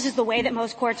 I think this is the way that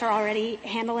most courts are already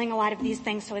handling a lot of these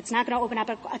things, so it's not going to open up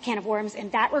a can of worms in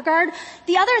that regard.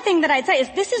 The other thing that I'd say is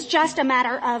this is just a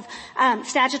matter of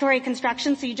statutory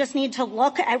construction, so you just need to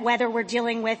look at whether we're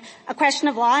dealing with a question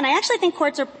of law. And I actually think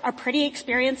courts are pretty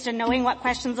experienced in knowing what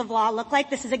questions of law look like.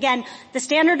 This is, again, the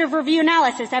standard of review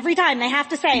analysis. Every time they have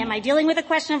to say, am I dealing with a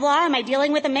question of law? Am I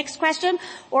dealing with a mixed question?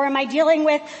 Or am I dealing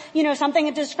with,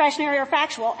 something discretionary or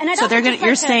factual? And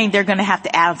you're saying they're going to have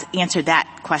to answer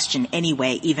that question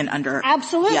anyway, even under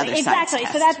absolutely, the other exactly.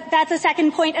 side's So test. that's a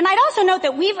second point. And I'd also note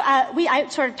that I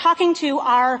sort of talking to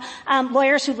our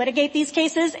lawyers who litigate these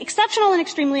cases, exceptional and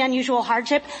extremely unusual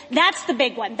hardship, that's the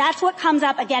big one. That's what comes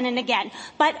up again and again.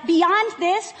 But beyond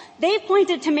this, they've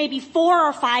pointed to maybe 4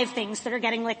 or 5 things that are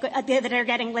getting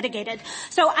litigated.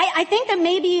 So I think that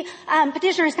maybe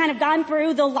petitioner has kind of gone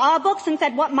through the law books and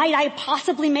said, what might I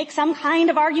possibly make some kind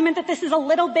of argument that this is a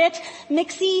little bit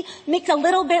mixy, makes a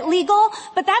little bit legal,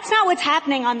 but that's not what's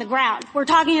happening on the ground. We're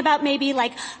talking about maybe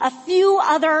like a few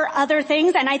other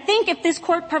things, and I think if this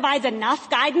court provides enough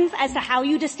guidance as to how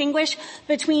you distinguish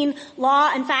between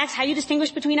law and facts, how you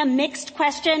distinguish between a mixed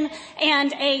question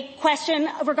and a question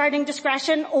regarding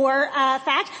discretion or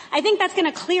fact, I think that's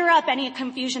going to clear up any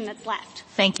confusion that's left.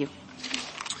 Thank you.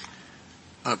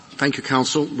 Thank you,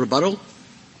 counsel. Rebuttal?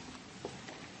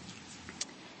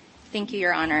 Thank you,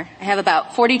 Your Honor. I have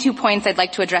about 42 points I'd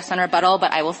like to address on rebuttal,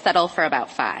 but I will settle for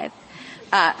about 5.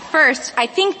 First, I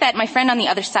think that my friend on the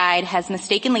other side has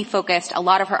mistakenly focused a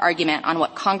lot of her argument on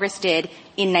what Congress did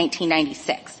in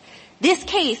 1996. This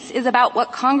case is about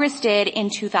what Congress did in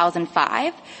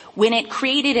 2005 when it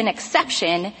created an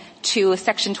exception to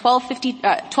Section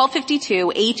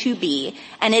 1252 A2B,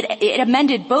 and it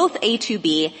amended both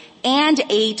A2B and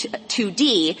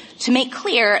A2D to make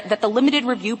clear that the limited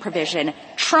review provision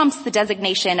trumps the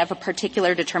designation of a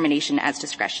particular determination as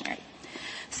discretionary.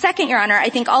 Second, Your Honor, I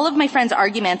think all of my friend's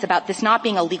arguments about this not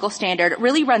being a legal standard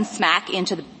really run smack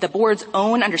into the board's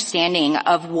own understanding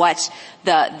of what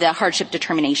the hardship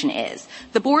determination is.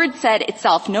 The board said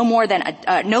itself no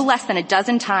less than a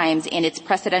dozen times in its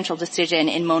precedential decision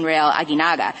in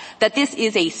Monreal-Aguinaga that this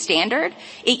is a standard.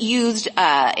 It used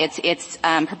its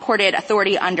purported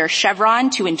authority under Chevron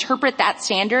to interpret that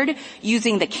standard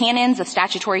using the canons of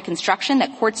statutory construction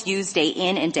that courts use day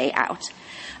in and day out.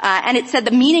 And it said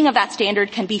the meaning of that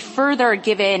standard can be further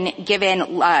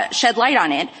shed light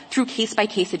on it through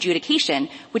case-by-case adjudication,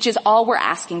 which is all we're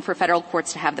asking for federal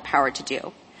courts to have the power to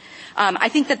do. I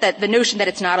think that the notion that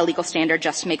it's not a legal standard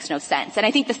just makes no sense. And I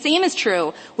think the same is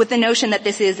true with the notion that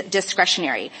this is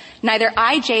discretionary. Neither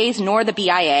IJs nor the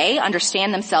BIA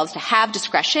understand themselves to have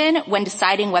discretion when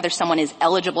deciding whether someone is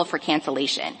eligible for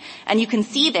cancellation. And you can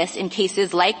see this in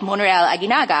cases like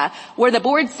Monreal-Aguinaga, where the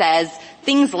board says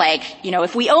things like,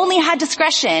 if we only had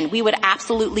discretion, we would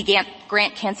absolutely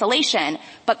grant cancellation,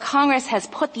 but Congress has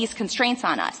put these constraints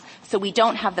on us, so we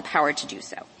don't have the power to do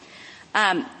so.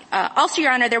 Also,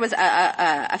 Your Honor, there was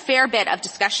a fair bit of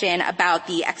discussion about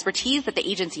the expertise that the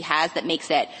agency has that makes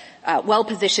it well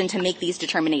positioned to make these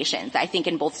determinations, I think,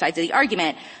 in both sides of the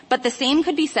argument. But the same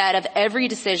could be said of every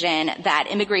decision that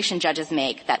immigration judges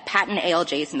make, that patent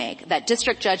ALJs make, that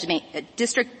district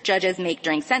judges make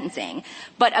during sentencing.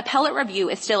 But appellate review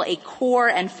is still a core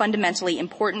and fundamentally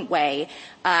important way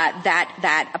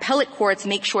that appellate courts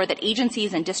make sure that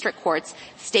agencies and district courts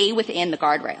stay within the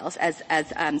guardrails,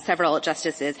 as several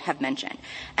justices have mentioned.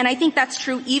 And I think that's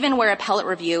true even where appellate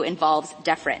review involves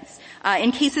deference.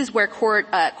 In cases where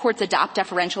courts adopt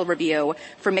deferential review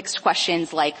for mixed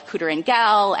questions like Cooter and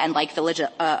Gell and like Village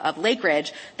of Lake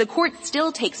Ridge, the court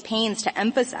still takes pains to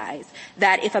emphasize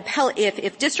that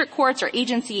if district courts or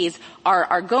agencies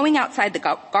are going outside the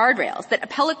guardrails, that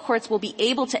appellate courts will be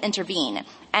able to intervene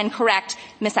and correct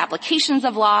misapplications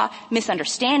of law,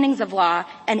 misunderstandings of law,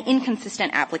 and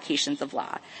inconsistent applications of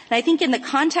law. And I think in the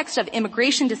context of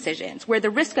immigration decisions, where the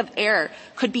risk of error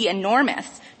could be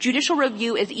enormous, judicial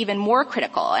review is even more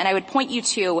critical. And I would point you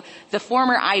to the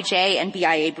former IJ and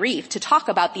BIA brief to talk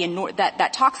about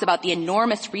that talks about the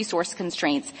enormous resource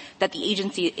constraints that the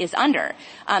agency is under.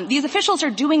 These officials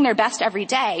are doing their best every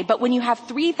day, but when you have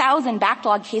 3,000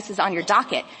 backlog cases on your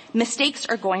docket, mistakes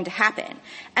are going to happen.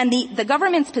 And the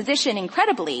government's position,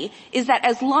 incredibly, is that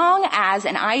as long as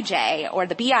an IJ or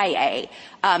the BIA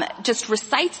just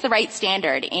recites the right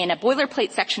standard in a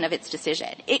boilerplate section of its decision,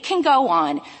 it can go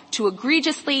on to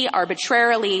egregiously,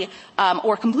 arbitrarily,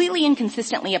 or completely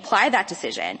inconsistently apply that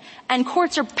decision, and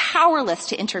courts are powerless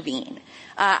to intervene.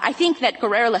 I think that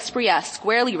Guerrero-Lasprilla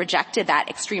squarely rejected that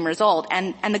extreme result,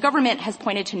 and the government has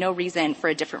pointed to no reason for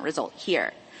a different result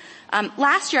here.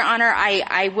 Last, Your Honor,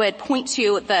 I would point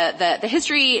to the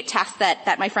history test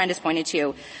that my friend has pointed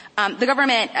to. The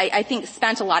government, I think,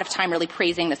 spent a lot of time really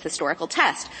praising this historical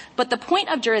test. But the point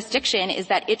of jurisdiction is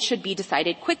that it should be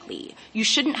decided quickly. You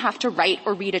shouldn't have to write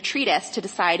or read a treatise to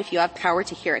decide if you have power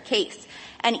to hear a case.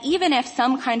 And even if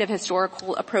some kind of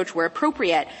historical approach were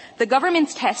appropriate, the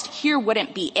government's test here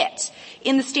wouldn't be it.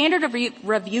 In the standard of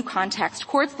review context,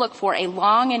 courts look for a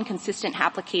long and consistent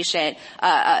application,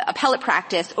 appellate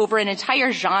practice over an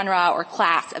entire genre or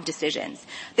class of decisions.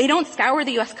 They don't scour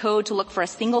the U.S. Code to look for a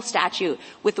single statute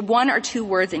with one or two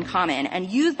words in common and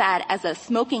use that as a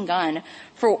smoking gun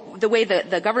for the way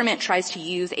the government tries to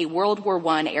use a World War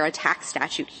I era tax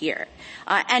statute here.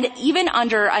 And even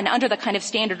under the kind of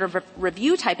standard of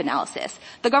review type analysis,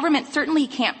 the government certainly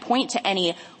can't point to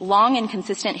any long and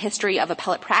consistent history of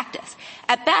appellate practice.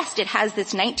 At best, it has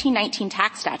this 1919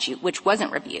 tax statute, which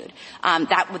wasn't reviewed.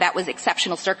 That was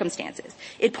exceptional circumstances.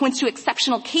 It points to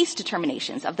exceptional case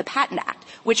determinations of the Patent Act,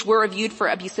 which were reviewed for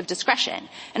abuse of discretion.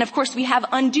 And of course, we have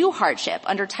undue hardship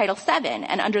under Title VII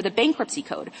and under the Bankruptcy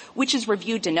Code, which is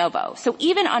reviewed de novo. So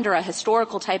even under a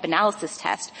historical type analysis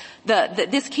test,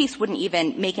 this case wouldn't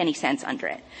even make any sense under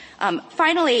it.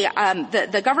 Finally,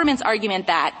 the government's argument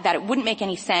that it wouldn't make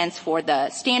any sense for the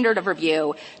standard of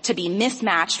review to be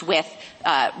mismatched with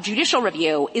judicial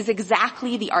review is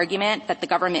exactly the argument that the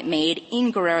government made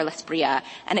in Guerrero-Lasprilla,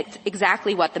 and it's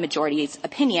exactly what the majority's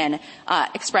opinion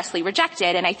expressly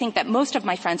rejected. And I think that most of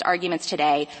my friend's arguments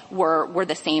today were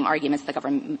the same arguments the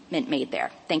government made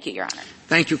there. Thank you, Your Honor.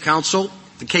 Thank you, counsel.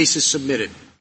 The case is submitted.